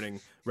he was earning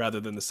rather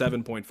than the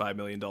 $7.5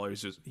 million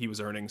he was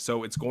earning.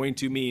 So it's going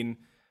to mean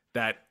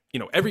that,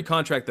 every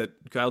contract that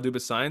Kyle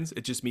Dubas signs,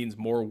 it just means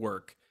more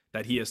work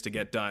that he has to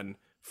get done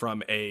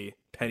from a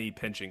penny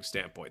pinching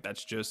standpoint.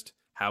 That's just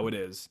how it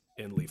is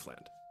in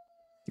Leafland.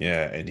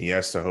 Yeah, and he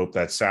has to hope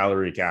that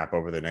salary cap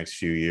over the next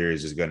few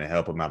years is going to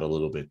help him out a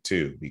little bit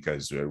too,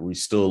 because we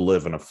still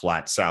live in a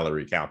flat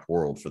salary cap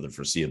world for the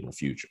foreseeable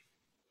future.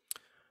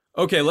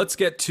 Okay, let's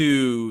get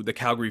to the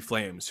Calgary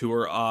Flames, who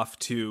are off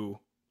to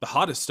the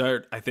hottest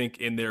start, I think,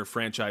 in their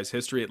franchise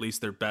history, at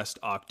least their best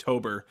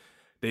October.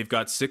 They've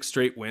got 6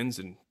 straight wins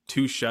and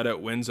 2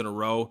 shutout wins in a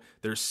row.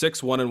 They're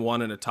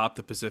 6-1-1 and atop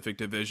the Pacific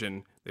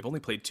Division. They've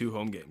only played 2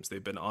 home games.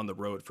 They've been on the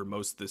road for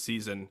most of the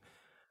season.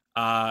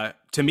 To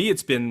me,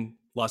 it's been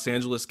Los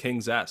Angeles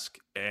Kings-esque,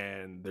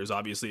 and there's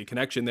obviously a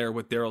connection there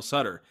with Daryl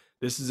Sutter.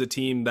 This is a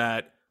team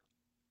that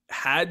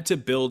had to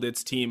build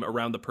its team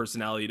around the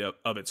personality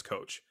of its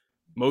coach.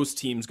 Most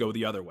teams go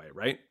the other way,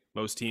 right?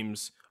 Most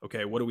teams,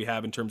 okay, what do we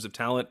have in terms of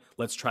talent?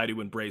 Let's try to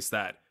embrace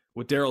that.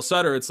 With Daryl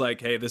Sutter, it's like,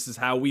 hey, this is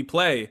how we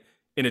play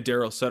in a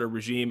Daryl Sutter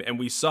regime. And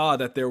we saw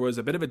that there was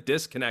a bit of a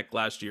disconnect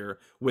last year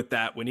with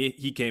that when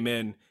he came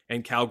in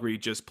and Calgary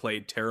just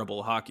played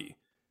terrible hockey.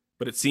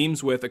 But it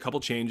seems with a couple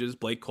changes,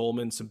 Blake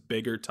Coleman, some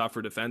bigger,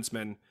 tougher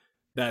defensemen,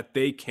 that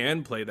they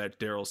can play that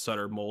Daryl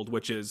Sutter mold,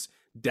 which is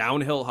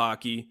downhill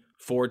hockey,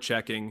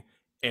 forechecking,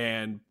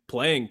 and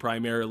playing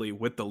primarily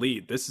with the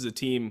lead. This is a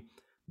team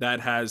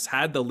that has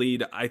had the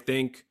lead, I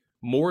think,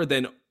 more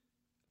than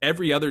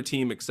every other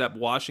team except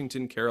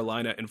Washington,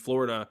 Carolina, and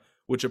Florida,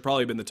 which have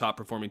probably been the top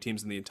performing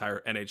teams in the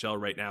entire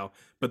NHL right now.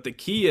 But the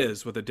key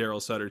is with a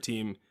Daryl Sutter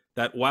team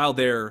that while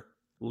they're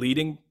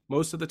leading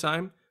most of the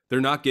time,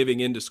 they're not giving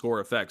in to score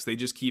effects. They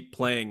just keep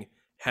playing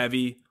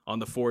heavy on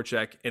the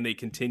forecheck, and they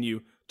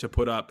continue to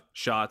put up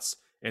shots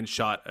and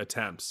shot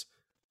attempts.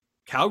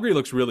 Calgary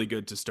looks really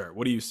good to start.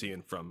 What are you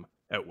seeing from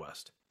out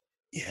west?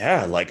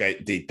 Yeah, like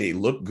they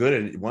look good.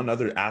 And one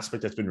other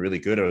aspect that's been really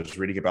good, I was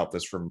reading about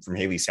this from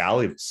Haley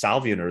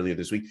Salvian earlier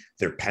this week.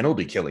 Their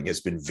penalty killing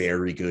has been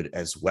very good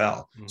as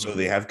well. Mm-hmm. So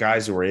they have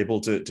guys who are able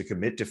to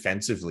commit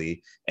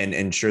defensively and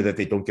ensure that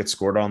they don't get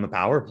scored on the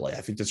power play. I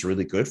think that's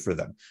really good for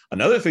them.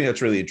 Another thing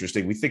that's really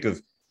interesting, we think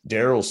of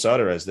Daryl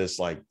Sutter as this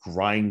like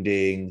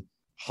grinding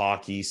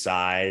hockey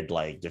side,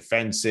 like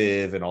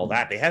defensive and all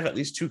that. They have at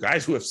least 2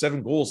 guys who have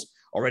 7 goals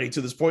already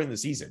to this point in the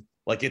season.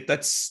 Like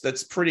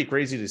that's pretty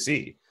crazy to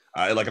see.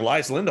 Like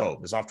Elias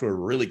Lindholm is off to a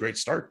really great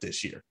start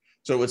this year.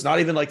 So it's not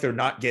even like they're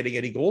not getting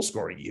any goal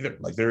scoring either.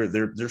 Like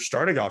they're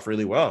starting off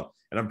really well.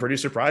 And I'm pretty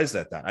surprised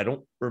at that. I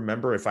don't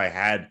remember if I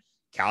had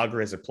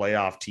Calgary as a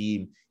playoff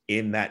team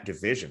in that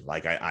division.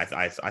 Like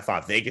I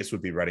thought Vegas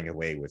would be running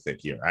away with it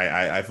here.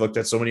 I've looked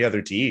at so many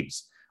other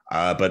teams.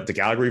 But the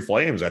Calgary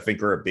Flames, I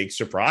think, are a big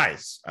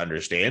surprise,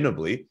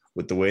 understandably,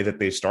 with the way that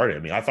they started. I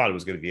mean, I thought it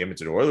was going to be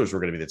Edmonton Oilers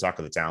were going to be the talk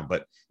of the town,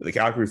 but the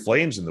Calgary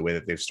Flames and the way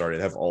that they've started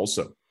have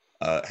also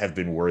have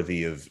been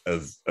worthy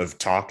of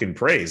talk and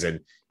praise.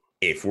 And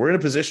if we're in a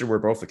position where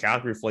both the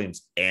Calgary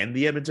Flames and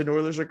the Edmonton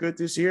Oilers are good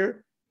this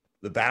year,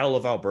 the Battle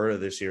of Alberta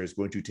this year is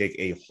going to take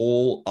a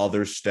whole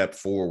other step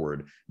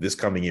forward this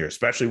coming year,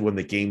 especially when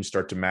the games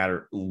start to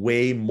matter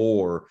way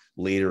more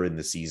later in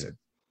the season.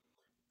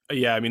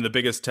 Yeah, I mean, the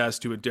biggest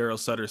test to a Daryl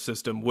Sutter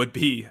system would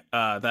be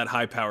that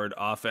high-powered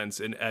offense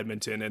in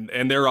Edmonton,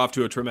 and they're off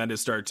to a tremendous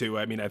start, too.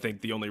 I mean, I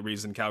think the only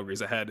reason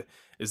Calgary's ahead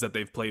is that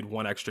they've played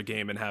 1 extra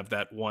game and have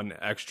that 1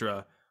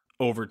 extra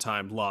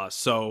overtime loss.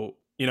 So,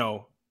 you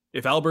know,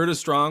 if Alberta's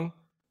strong,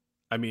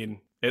 I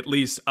mean, at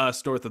least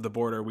us north of the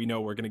border, we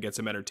know we're going to get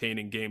some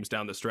entertaining games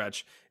down the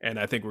stretch, and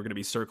I think we're going to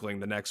be circling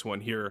the next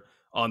one here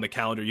on the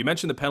calendar. You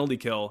mentioned the penalty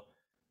kill.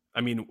 I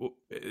mean,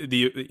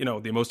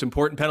 the most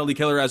important penalty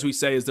killer, as we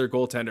say, is their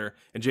goaltender,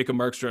 and Jacob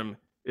Markstrom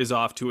is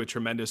off to a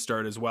tremendous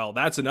start as well.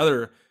 That's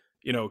another,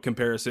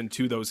 comparison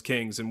to those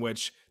Kings in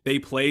which they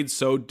played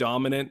so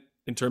dominant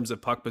in terms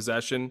of puck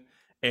possession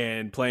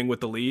and playing with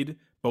the lead,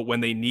 but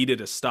when they needed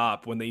a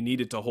stop, when they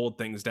needed to hold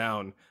things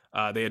down,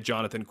 they had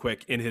Jonathan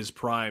Quick in his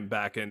prime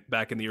back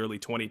in the early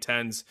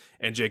 2010s,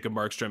 and Jacob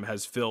Markstrom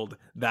has filled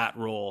that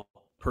role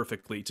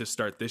perfectly to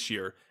start this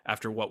year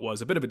after what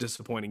was a bit of a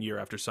disappointing year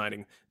after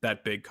signing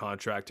that big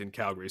contract in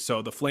Calgary.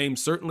 So the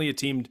Flames, certainly a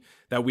team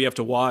that we have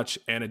to watch,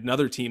 and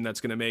another team that's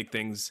going to make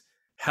things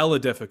hella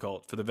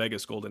difficult for the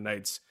Vegas Golden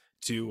Knights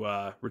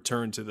to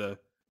return to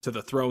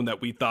the throne that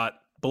we thought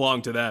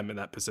belonged to them in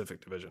that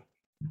Pacific Division.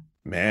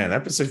 Man,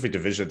 that Pacific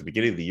Division at the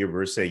beginning of the year, we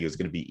were saying it was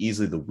going to be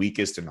easily the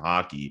weakest in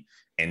hockey.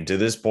 And to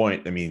this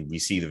point, I mean, we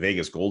see the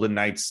Vegas Golden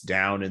Knights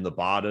down in the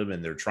bottom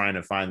and they're trying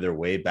to find their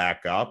way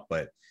back up,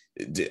 but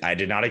I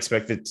did not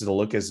expect it to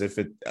look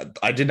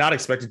I did not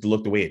expect it to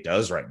look the way it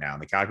does right now.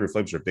 And the Calgary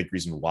Flames are a big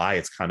reason why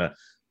it's kind of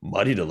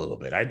muddied a little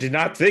bit. I did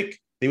not think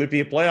they would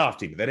be a playoff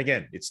team. Then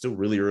again, it's still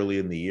really early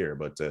in the year,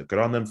 but good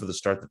on them for the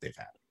start that they've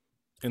had.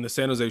 And the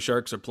San Jose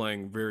Sharks are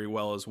playing very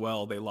well as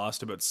well. They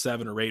lost about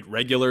 7 or 8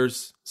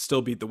 regulars,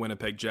 still beat the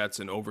Winnipeg Jets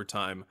in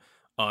overtime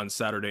on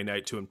Saturday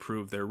night to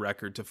improve their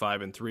record to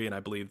 5-3. And I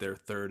believe they're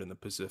 3rd in the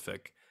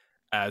Pacific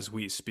as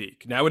we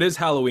speak. Now it is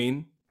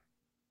Halloween,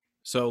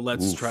 so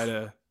let's try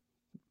to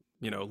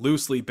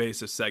loosely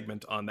base a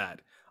segment on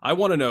that. I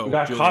want to know. You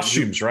got Julian,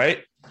 costumes,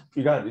 right?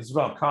 It's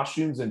about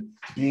costumes and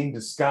being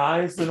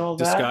disguised and all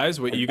that.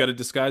 Disguise? Wait, you got a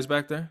disguise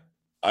back there?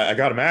 I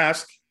got a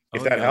mask.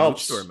 If Oh, that you got a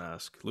helps. luchador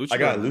mask. I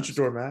got a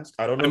luchador mask.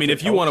 I don't know. I mean, it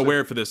if you want to helps. wear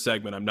it for this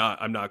segment, I'm not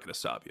going to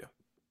stop you.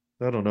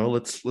 I don't know.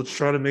 Let's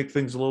try to make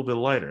things a little bit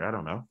lighter. I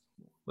don't know.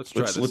 Let's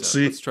try this let's out.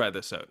 see. Let's try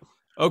this out.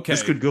 Okay.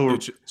 This could go.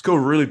 Let's go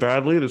really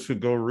badly. This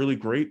could go really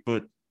great.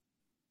 But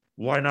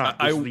why not?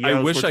 I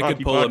wish I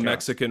could pull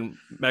podcast. a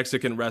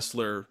Mexican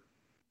wrestler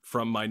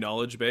from my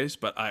knowledge base,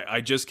 but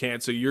I just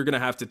can't. So you're going to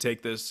have to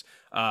take this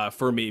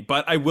for me.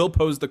 But I will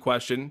pose the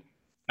question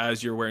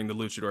as you're wearing the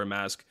luchador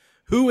mask.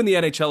 Who in the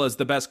NHL has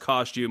the best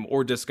costume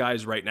or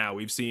disguise right now?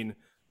 We've seen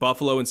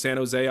Buffalo and San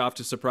Jose off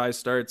to surprise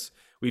starts.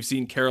 We've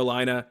seen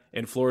Carolina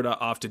and Florida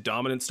off to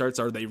dominant starts.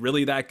 Are they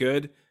really that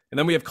good? And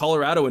then we have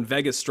Colorado and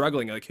Vegas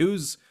struggling. Like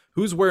who's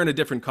wearing a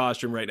different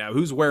costume right now?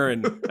 Who's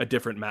wearing a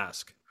different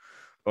mask?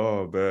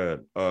 Oh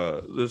man,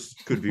 this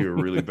could be a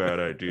really bad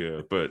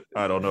idea, but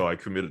I don't know. I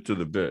committed to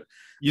the bit.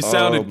 You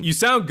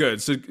sound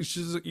good, so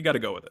you got to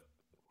go with it.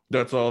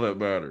 That's all that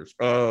matters.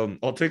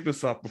 I'll take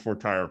this off before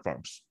tire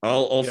pumps.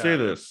 I'll say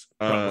this.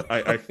 Yeah,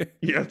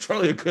 it's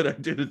probably a good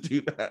idea to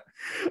do that.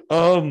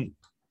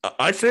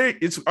 I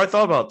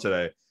thought about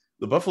today.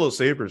 The Buffalo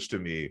Sabres to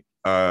me,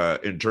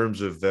 in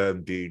terms of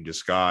them being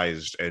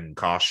disguised and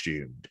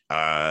costumed,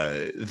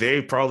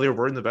 they probably are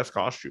wearing the best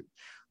costume.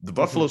 The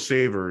Buffalo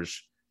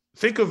Sabres,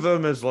 think of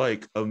them as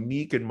like a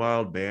meek and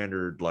mild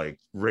mannered, like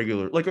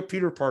regular, like a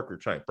Peter Parker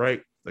type,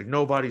 right? Like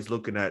nobody's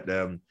looking at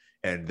them.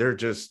 And they're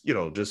just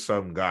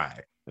some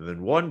guy. And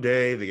then one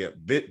day they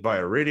get bit by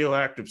a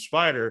radioactive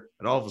spider,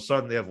 and all of a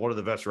sudden they have one of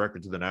the best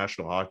records in the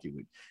National Hockey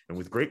League. And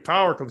with great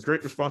power comes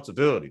great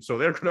responsibility. So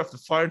they're going to have to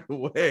find a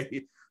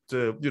way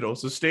to,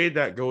 sustain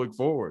that going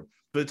forward.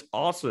 But it's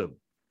awesome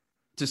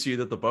to see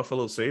that the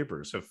Buffalo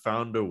Sabres have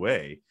found a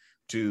way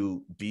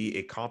to be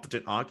a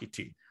competent hockey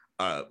team.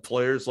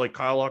 Players like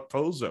Kyle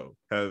Okposo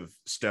have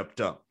stepped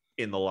up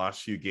in the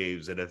last few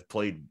games and have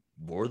played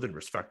more than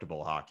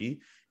respectable hockey.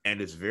 And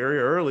it's very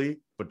early,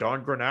 but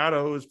Don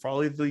Granato is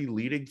probably the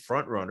leading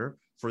front runner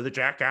for the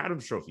Jack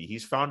Adams Trophy.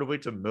 He's found a way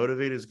to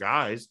motivate his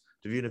guys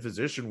to be in a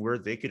position where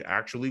they could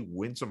actually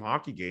win some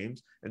hockey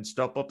games and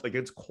step up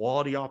against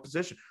quality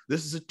opposition.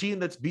 This is a team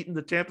that's beaten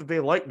the Tampa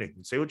Bay Lightning.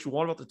 And say what you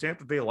want about the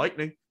Tampa Bay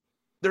Lightning,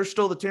 they're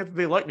still the Tampa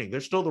Bay Lightning.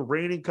 They're still the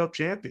reigning Cup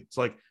champions.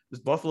 Like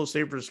this Buffalo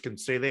Sabres can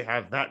say they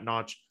have that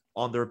notch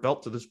on their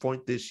belt to this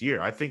point this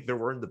year. I think they're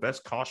wearing the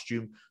best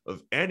costume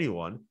of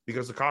anyone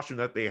because the costume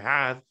that they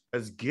have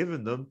has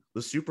given them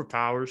the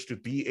superpowers to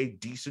be a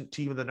decent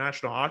team in the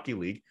National Hockey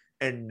League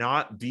and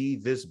not be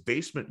this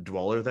basement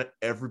dweller that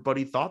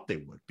everybody thought they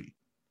would be.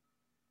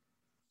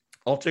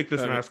 I'll take this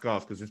mask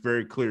off because it's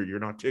very clear you're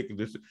not taking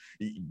this.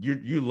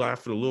 You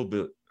laughed a little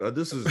bit.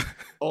 This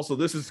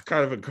is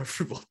kind of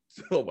uncomfortable.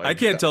 Oh I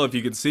can't tell if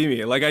you can see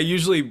me. Like I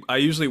usually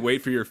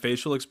wait for your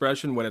facial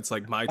expression when it's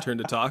like my turn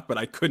to talk, but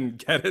I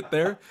couldn't get it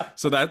there.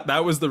 So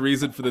that was the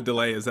reason for the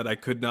delay, is that I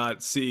could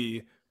not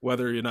see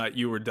whether or not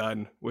you were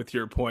done with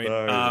your point.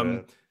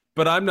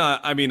 But I'm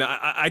not. I mean,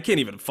 I can't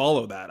even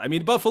follow that. I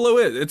mean,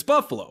 it's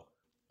Buffalo.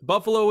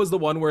 Buffalo is the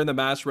one wearing the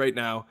mask right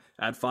now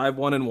at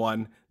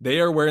 5-1-1. They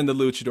are wearing the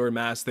luchador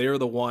mask. They are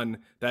the one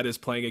that is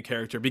playing a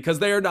character because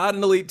they are not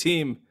an elite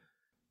team,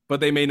 but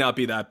they may not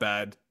be that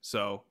bad.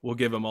 So we'll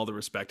give them all the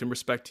respect, and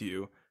respect to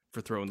you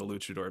for throwing the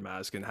luchador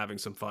mask and having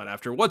some fun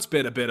after what's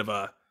been a bit of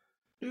a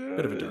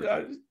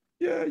dirt.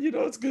 Yeah,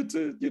 it's good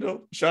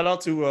to, shout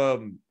out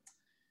to,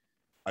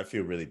 I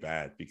feel really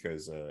bad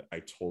because I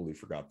totally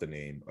forgot the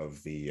name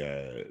of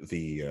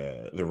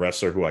the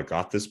wrestler who I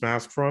got this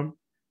mask from.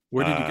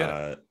 Where did you get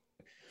it?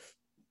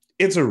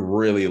 It's a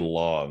really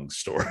long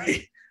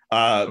story.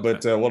 Okay.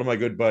 But one of my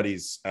good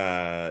buddies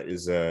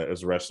is a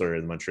wrestler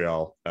in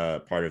Montreal,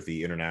 part of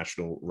the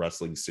International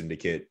Wrestling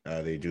Syndicate.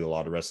 They do a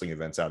lot of wrestling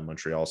events out in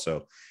Montreal.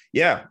 So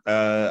yeah,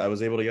 I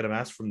was able to get a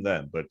mask from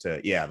them. But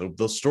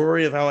the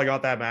story of how I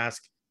got that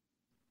mask,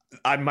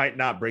 I might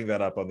not bring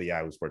that up on the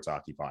Yahoo Sports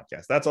Hockey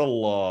podcast. That's a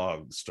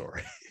long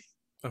story.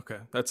 Okay.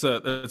 That's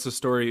a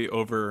story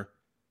over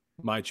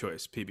my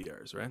choice,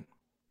 PBRs, right?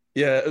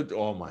 Yeah.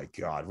 Oh my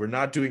God. We're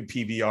not doing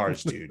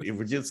PBRs, dude. If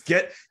we just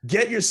get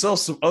yourself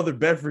some other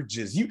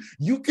beverages. You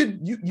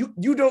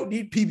don't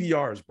need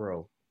PBRs,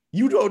 bro.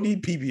 You don't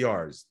need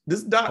PBRs.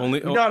 This is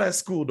not at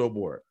school no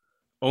more.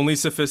 Only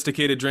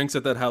sophisticated drinks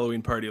at that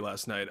Halloween party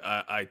last night.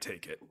 I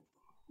take it.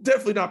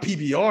 Definitely not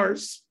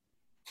PBRs.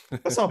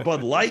 I saw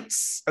Bud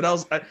Lights, and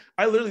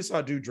I literally saw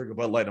a dude drink a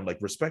Bud Light. I'm like,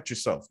 respect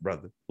yourself,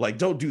 brother. Like,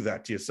 don't do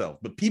that to yourself.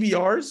 But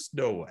PBRs,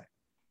 no way.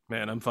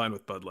 Man, I'm fine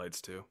with Bud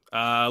Lights too.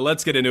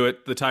 Let's get into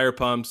it. The tire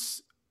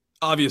pumps,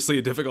 obviously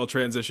a difficult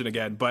transition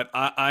again, but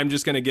I'm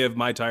just going to give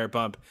my tire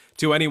pump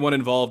to anyone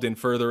involved in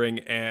furthering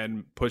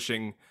and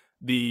pushing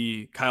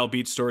the Kyle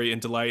Beach story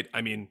into light.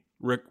 I mean,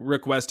 Rick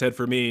Westhead,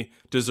 for me,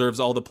 deserves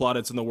all the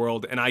plaudits in the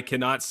world, and I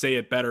cannot say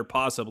it better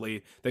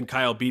possibly than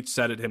Kyle Beach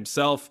said it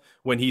himself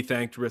when he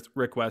thanked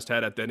Rick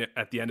Westhead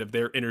at the end of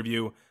their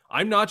interview.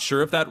 I'm not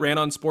sure if that ran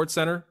on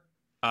SportsCenter.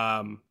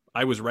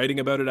 I was writing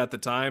about it at the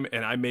time,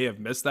 and I may have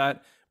missed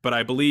that, but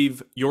I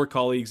believe your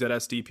colleagues at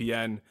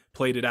SDPN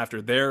played it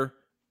after their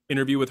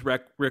interview with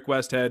Rick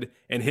Westhead,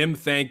 and him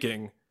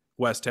thanking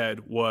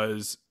Westhead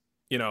was,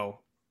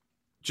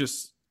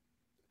 just,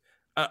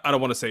 I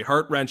don't want to say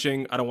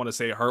heart-wrenching, I don't want to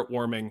say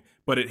heartwarming,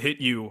 but it hit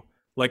you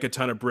like a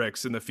ton of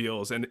bricks in the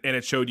feels. And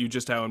it showed you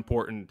just how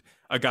important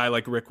a guy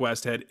like Rick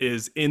Westhead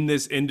is in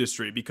this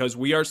industry, because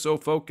we are so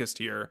focused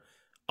here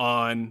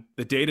on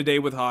the day-to-day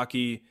with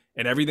hockey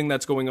and everything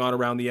that's going on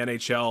around the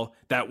NHL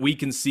that we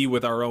can see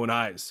with our own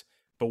eyes.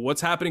 But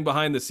what's happening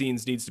behind the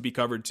scenes needs to be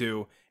covered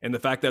too. And the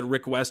fact that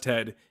Rick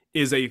Westhead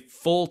is a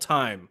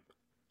full-time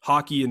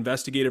hockey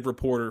investigative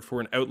reporter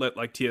for an outlet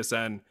like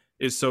TSN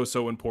is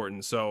so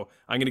important. So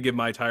I'm going to give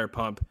my tire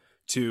pump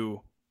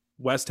to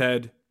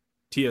Westhead,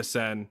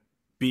 TSN,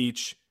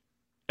 Beach,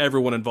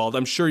 everyone involved.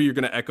 I'm sure you're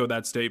going to echo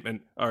that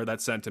statement or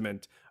that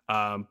sentiment.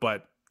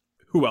 But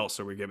who else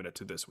are we giving it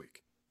to this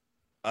week?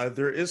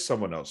 There is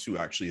someone else who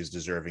actually is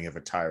deserving of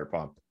a tire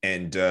pump.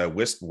 And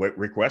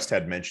Rick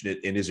Westhead mentioned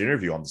it in his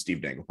interview on the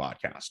Steve Dangle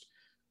podcast.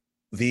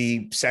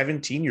 The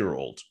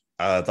 17-year-old,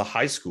 the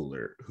high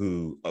schooler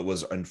who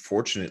was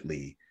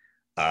unfortunately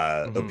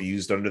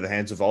abused under the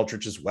hands of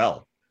Aldrich as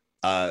well.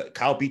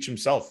 Kyle Beach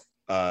himself,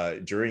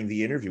 during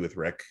the interview with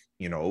Rick,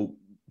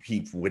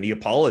 when he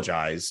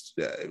apologized,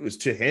 it was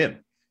to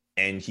him.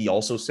 And he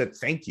also said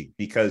thank you,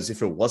 because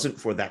if it wasn't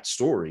for that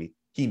story,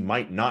 he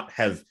might not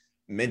have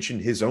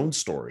mentioned his own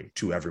story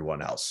to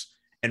everyone else.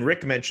 And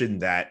Rick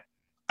mentioned that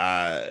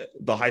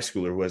the high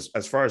schooler was,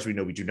 as far as we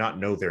know, we do not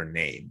know their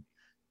name.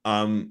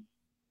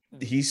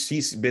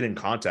 He's been in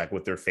contact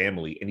with their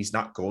family, and he's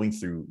not going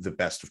through the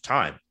best of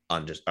time,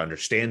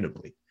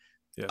 understandably.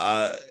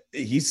 Yeah.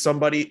 He's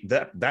somebody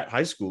that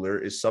high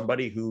schooler is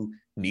somebody who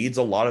needs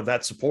a lot of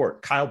that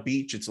support. Kyle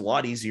Beach, it's a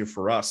lot easier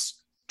for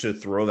us to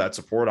throw that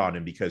support on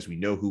him because we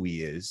know who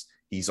he is.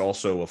 He's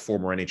also a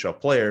former NHL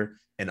player,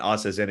 and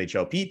us as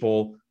NHL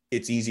people,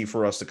 it's easy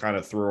for us to kind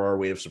of throw our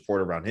weight of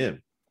support around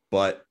him.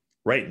 But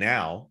right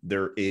now,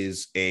 there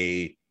is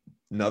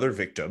another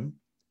victim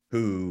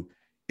who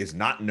is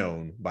not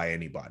known by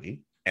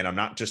anybody. And I'm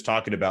not just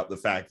talking about the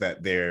fact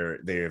that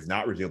they have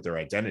not revealed their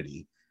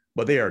identity,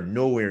 but they are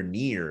nowhere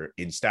near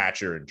in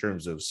stature in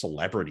terms of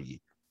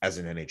celebrity as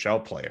an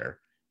NHL player.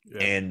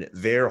 Yeah. And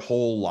their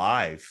whole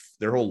life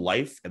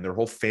and their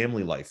whole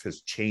family life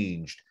has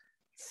changed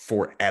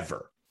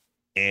forever.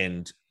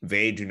 And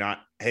they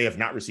have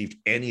not received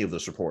any of the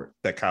support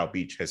that Kyle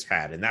Beach has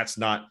had. And that's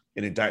not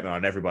an indictment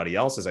on everybody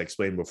else. As I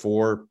explained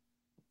before,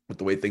 with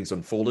the way things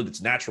unfolded,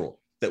 it's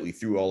natural that we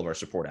threw all of our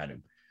support at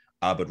him.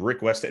 But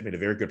Rick Westhead made a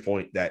very good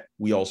point that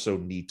we also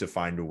need to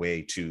find a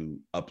way to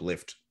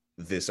uplift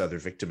this other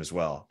victim as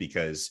well,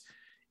 because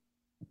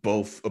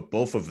both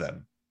of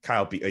them,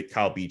 Kyle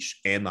Beach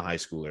and the high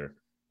schooler,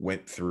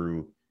 went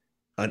through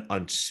an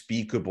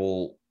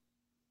unspeakable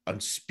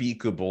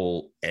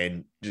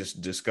and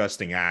just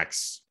disgusting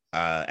acts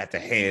at the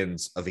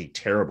hands of a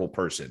terrible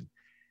person.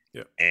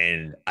 Yeah.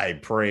 And I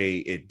pray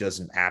it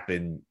doesn't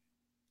happen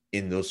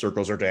in those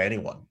circles or to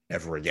anyone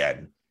ever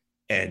again.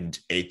 And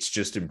it's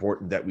just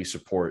important that we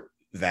support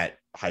that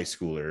high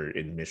schooler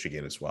in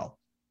Michigan as well.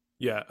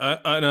 Yeah,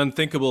 an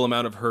unthinkable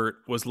amount of hurt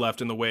was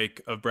left in the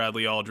wake of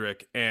Bradley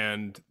Aldrich,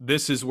 and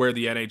this is where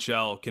the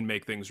NHL can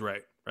make things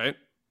right?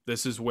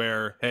 This is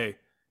where, hey,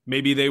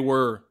 maybe they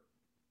were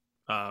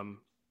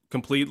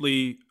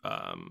completely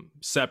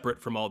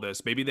separate from all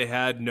this. Maybe they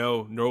had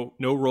no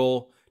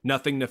role,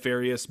 nothing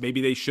nefarious.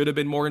 Maybe they should have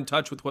been more in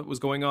touch with what was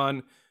going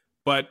on,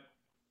 but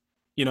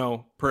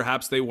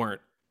perhaps they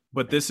weren't.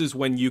 But this is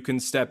when you can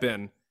step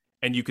in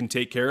and you can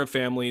take care of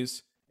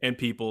families and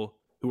people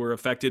who are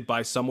affected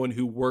by someone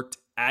who worked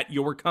at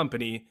your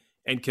company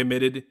and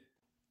committed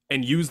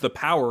and used the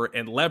power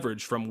and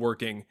leverage from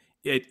working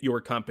at your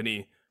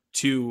company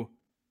to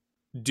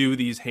do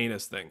these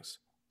heinous things.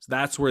 So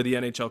that's where the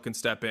NHL can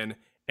step in.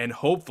 And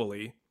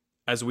hopefully,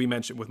 as we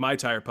mentioned with my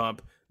tire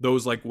pump,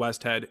 those like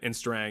Westhead and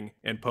Strang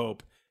and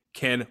Pope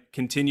can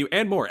continue,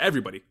 and more.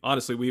 Everybody.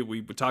 Honestly,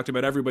 we talked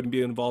about everybody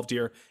being involved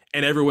here,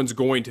 and everyone's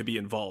going to be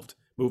involved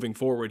moving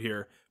forward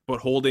here, but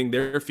holding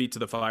their feet to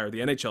the fire,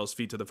 the NHL's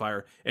feet to the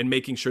fire, and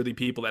making sure the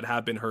people that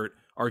have been hurt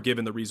are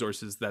given the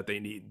resources that they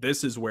need.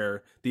 This is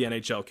where the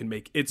NHL can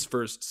make its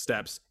first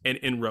steps and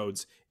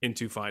inroads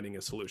into finding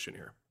a solution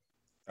here.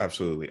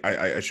 Absolutely.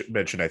 I should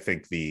mention, I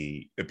think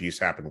the abuse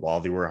happened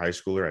while they were a high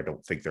schooler. I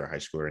don't think they're a high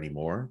schooler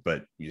anymore,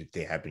 but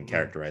they have been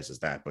characterized as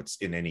that. But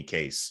in any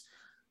case,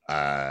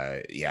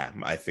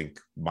 I think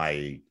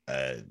my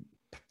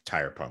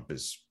tire pump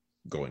is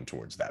going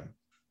towards them.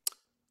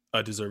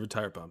 A deserved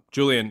tire pump.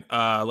 Julian,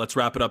 let's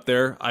wrap it up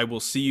there. I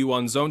will see you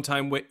on Zone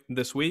Time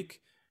this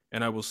week,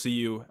 and I will see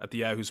you at the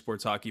Yahoo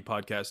Sports Hockey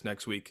Podcast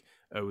next week.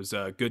 It was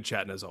good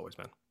chatting as always,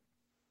 man.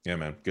 Yeah,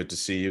 man. Good to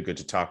see you. Good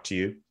to talk to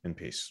you. And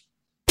peace.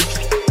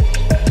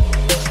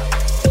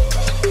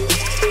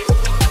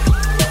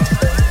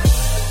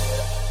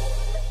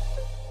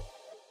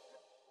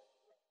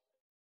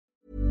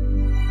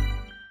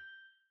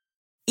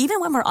 Even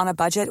when we're on a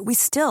budget, we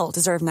still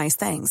deserve nice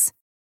things.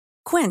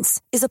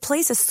 Quince is a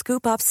place to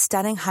scoop up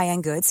stunning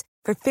high-end goods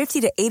for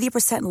 50 to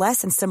 80%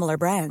 less than similar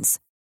brands.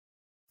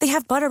 They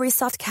have buttery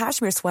soft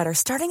cashmere sweaters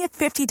starting at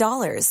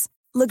 $50,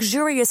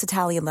 luxurious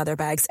Italian leather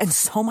bags, and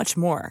so much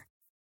more.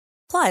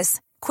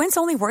 Plus, Quince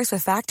only works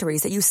with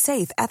factories that use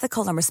safe,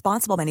 ethical, and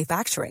responsible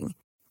manufacturing.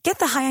 Get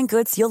the high-end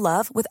goods you'll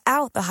love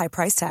without the high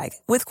price tag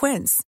with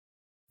Quince.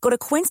 Go to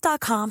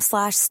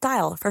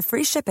quince.com/style for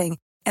free shipping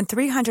and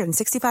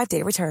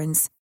 365-day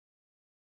returns.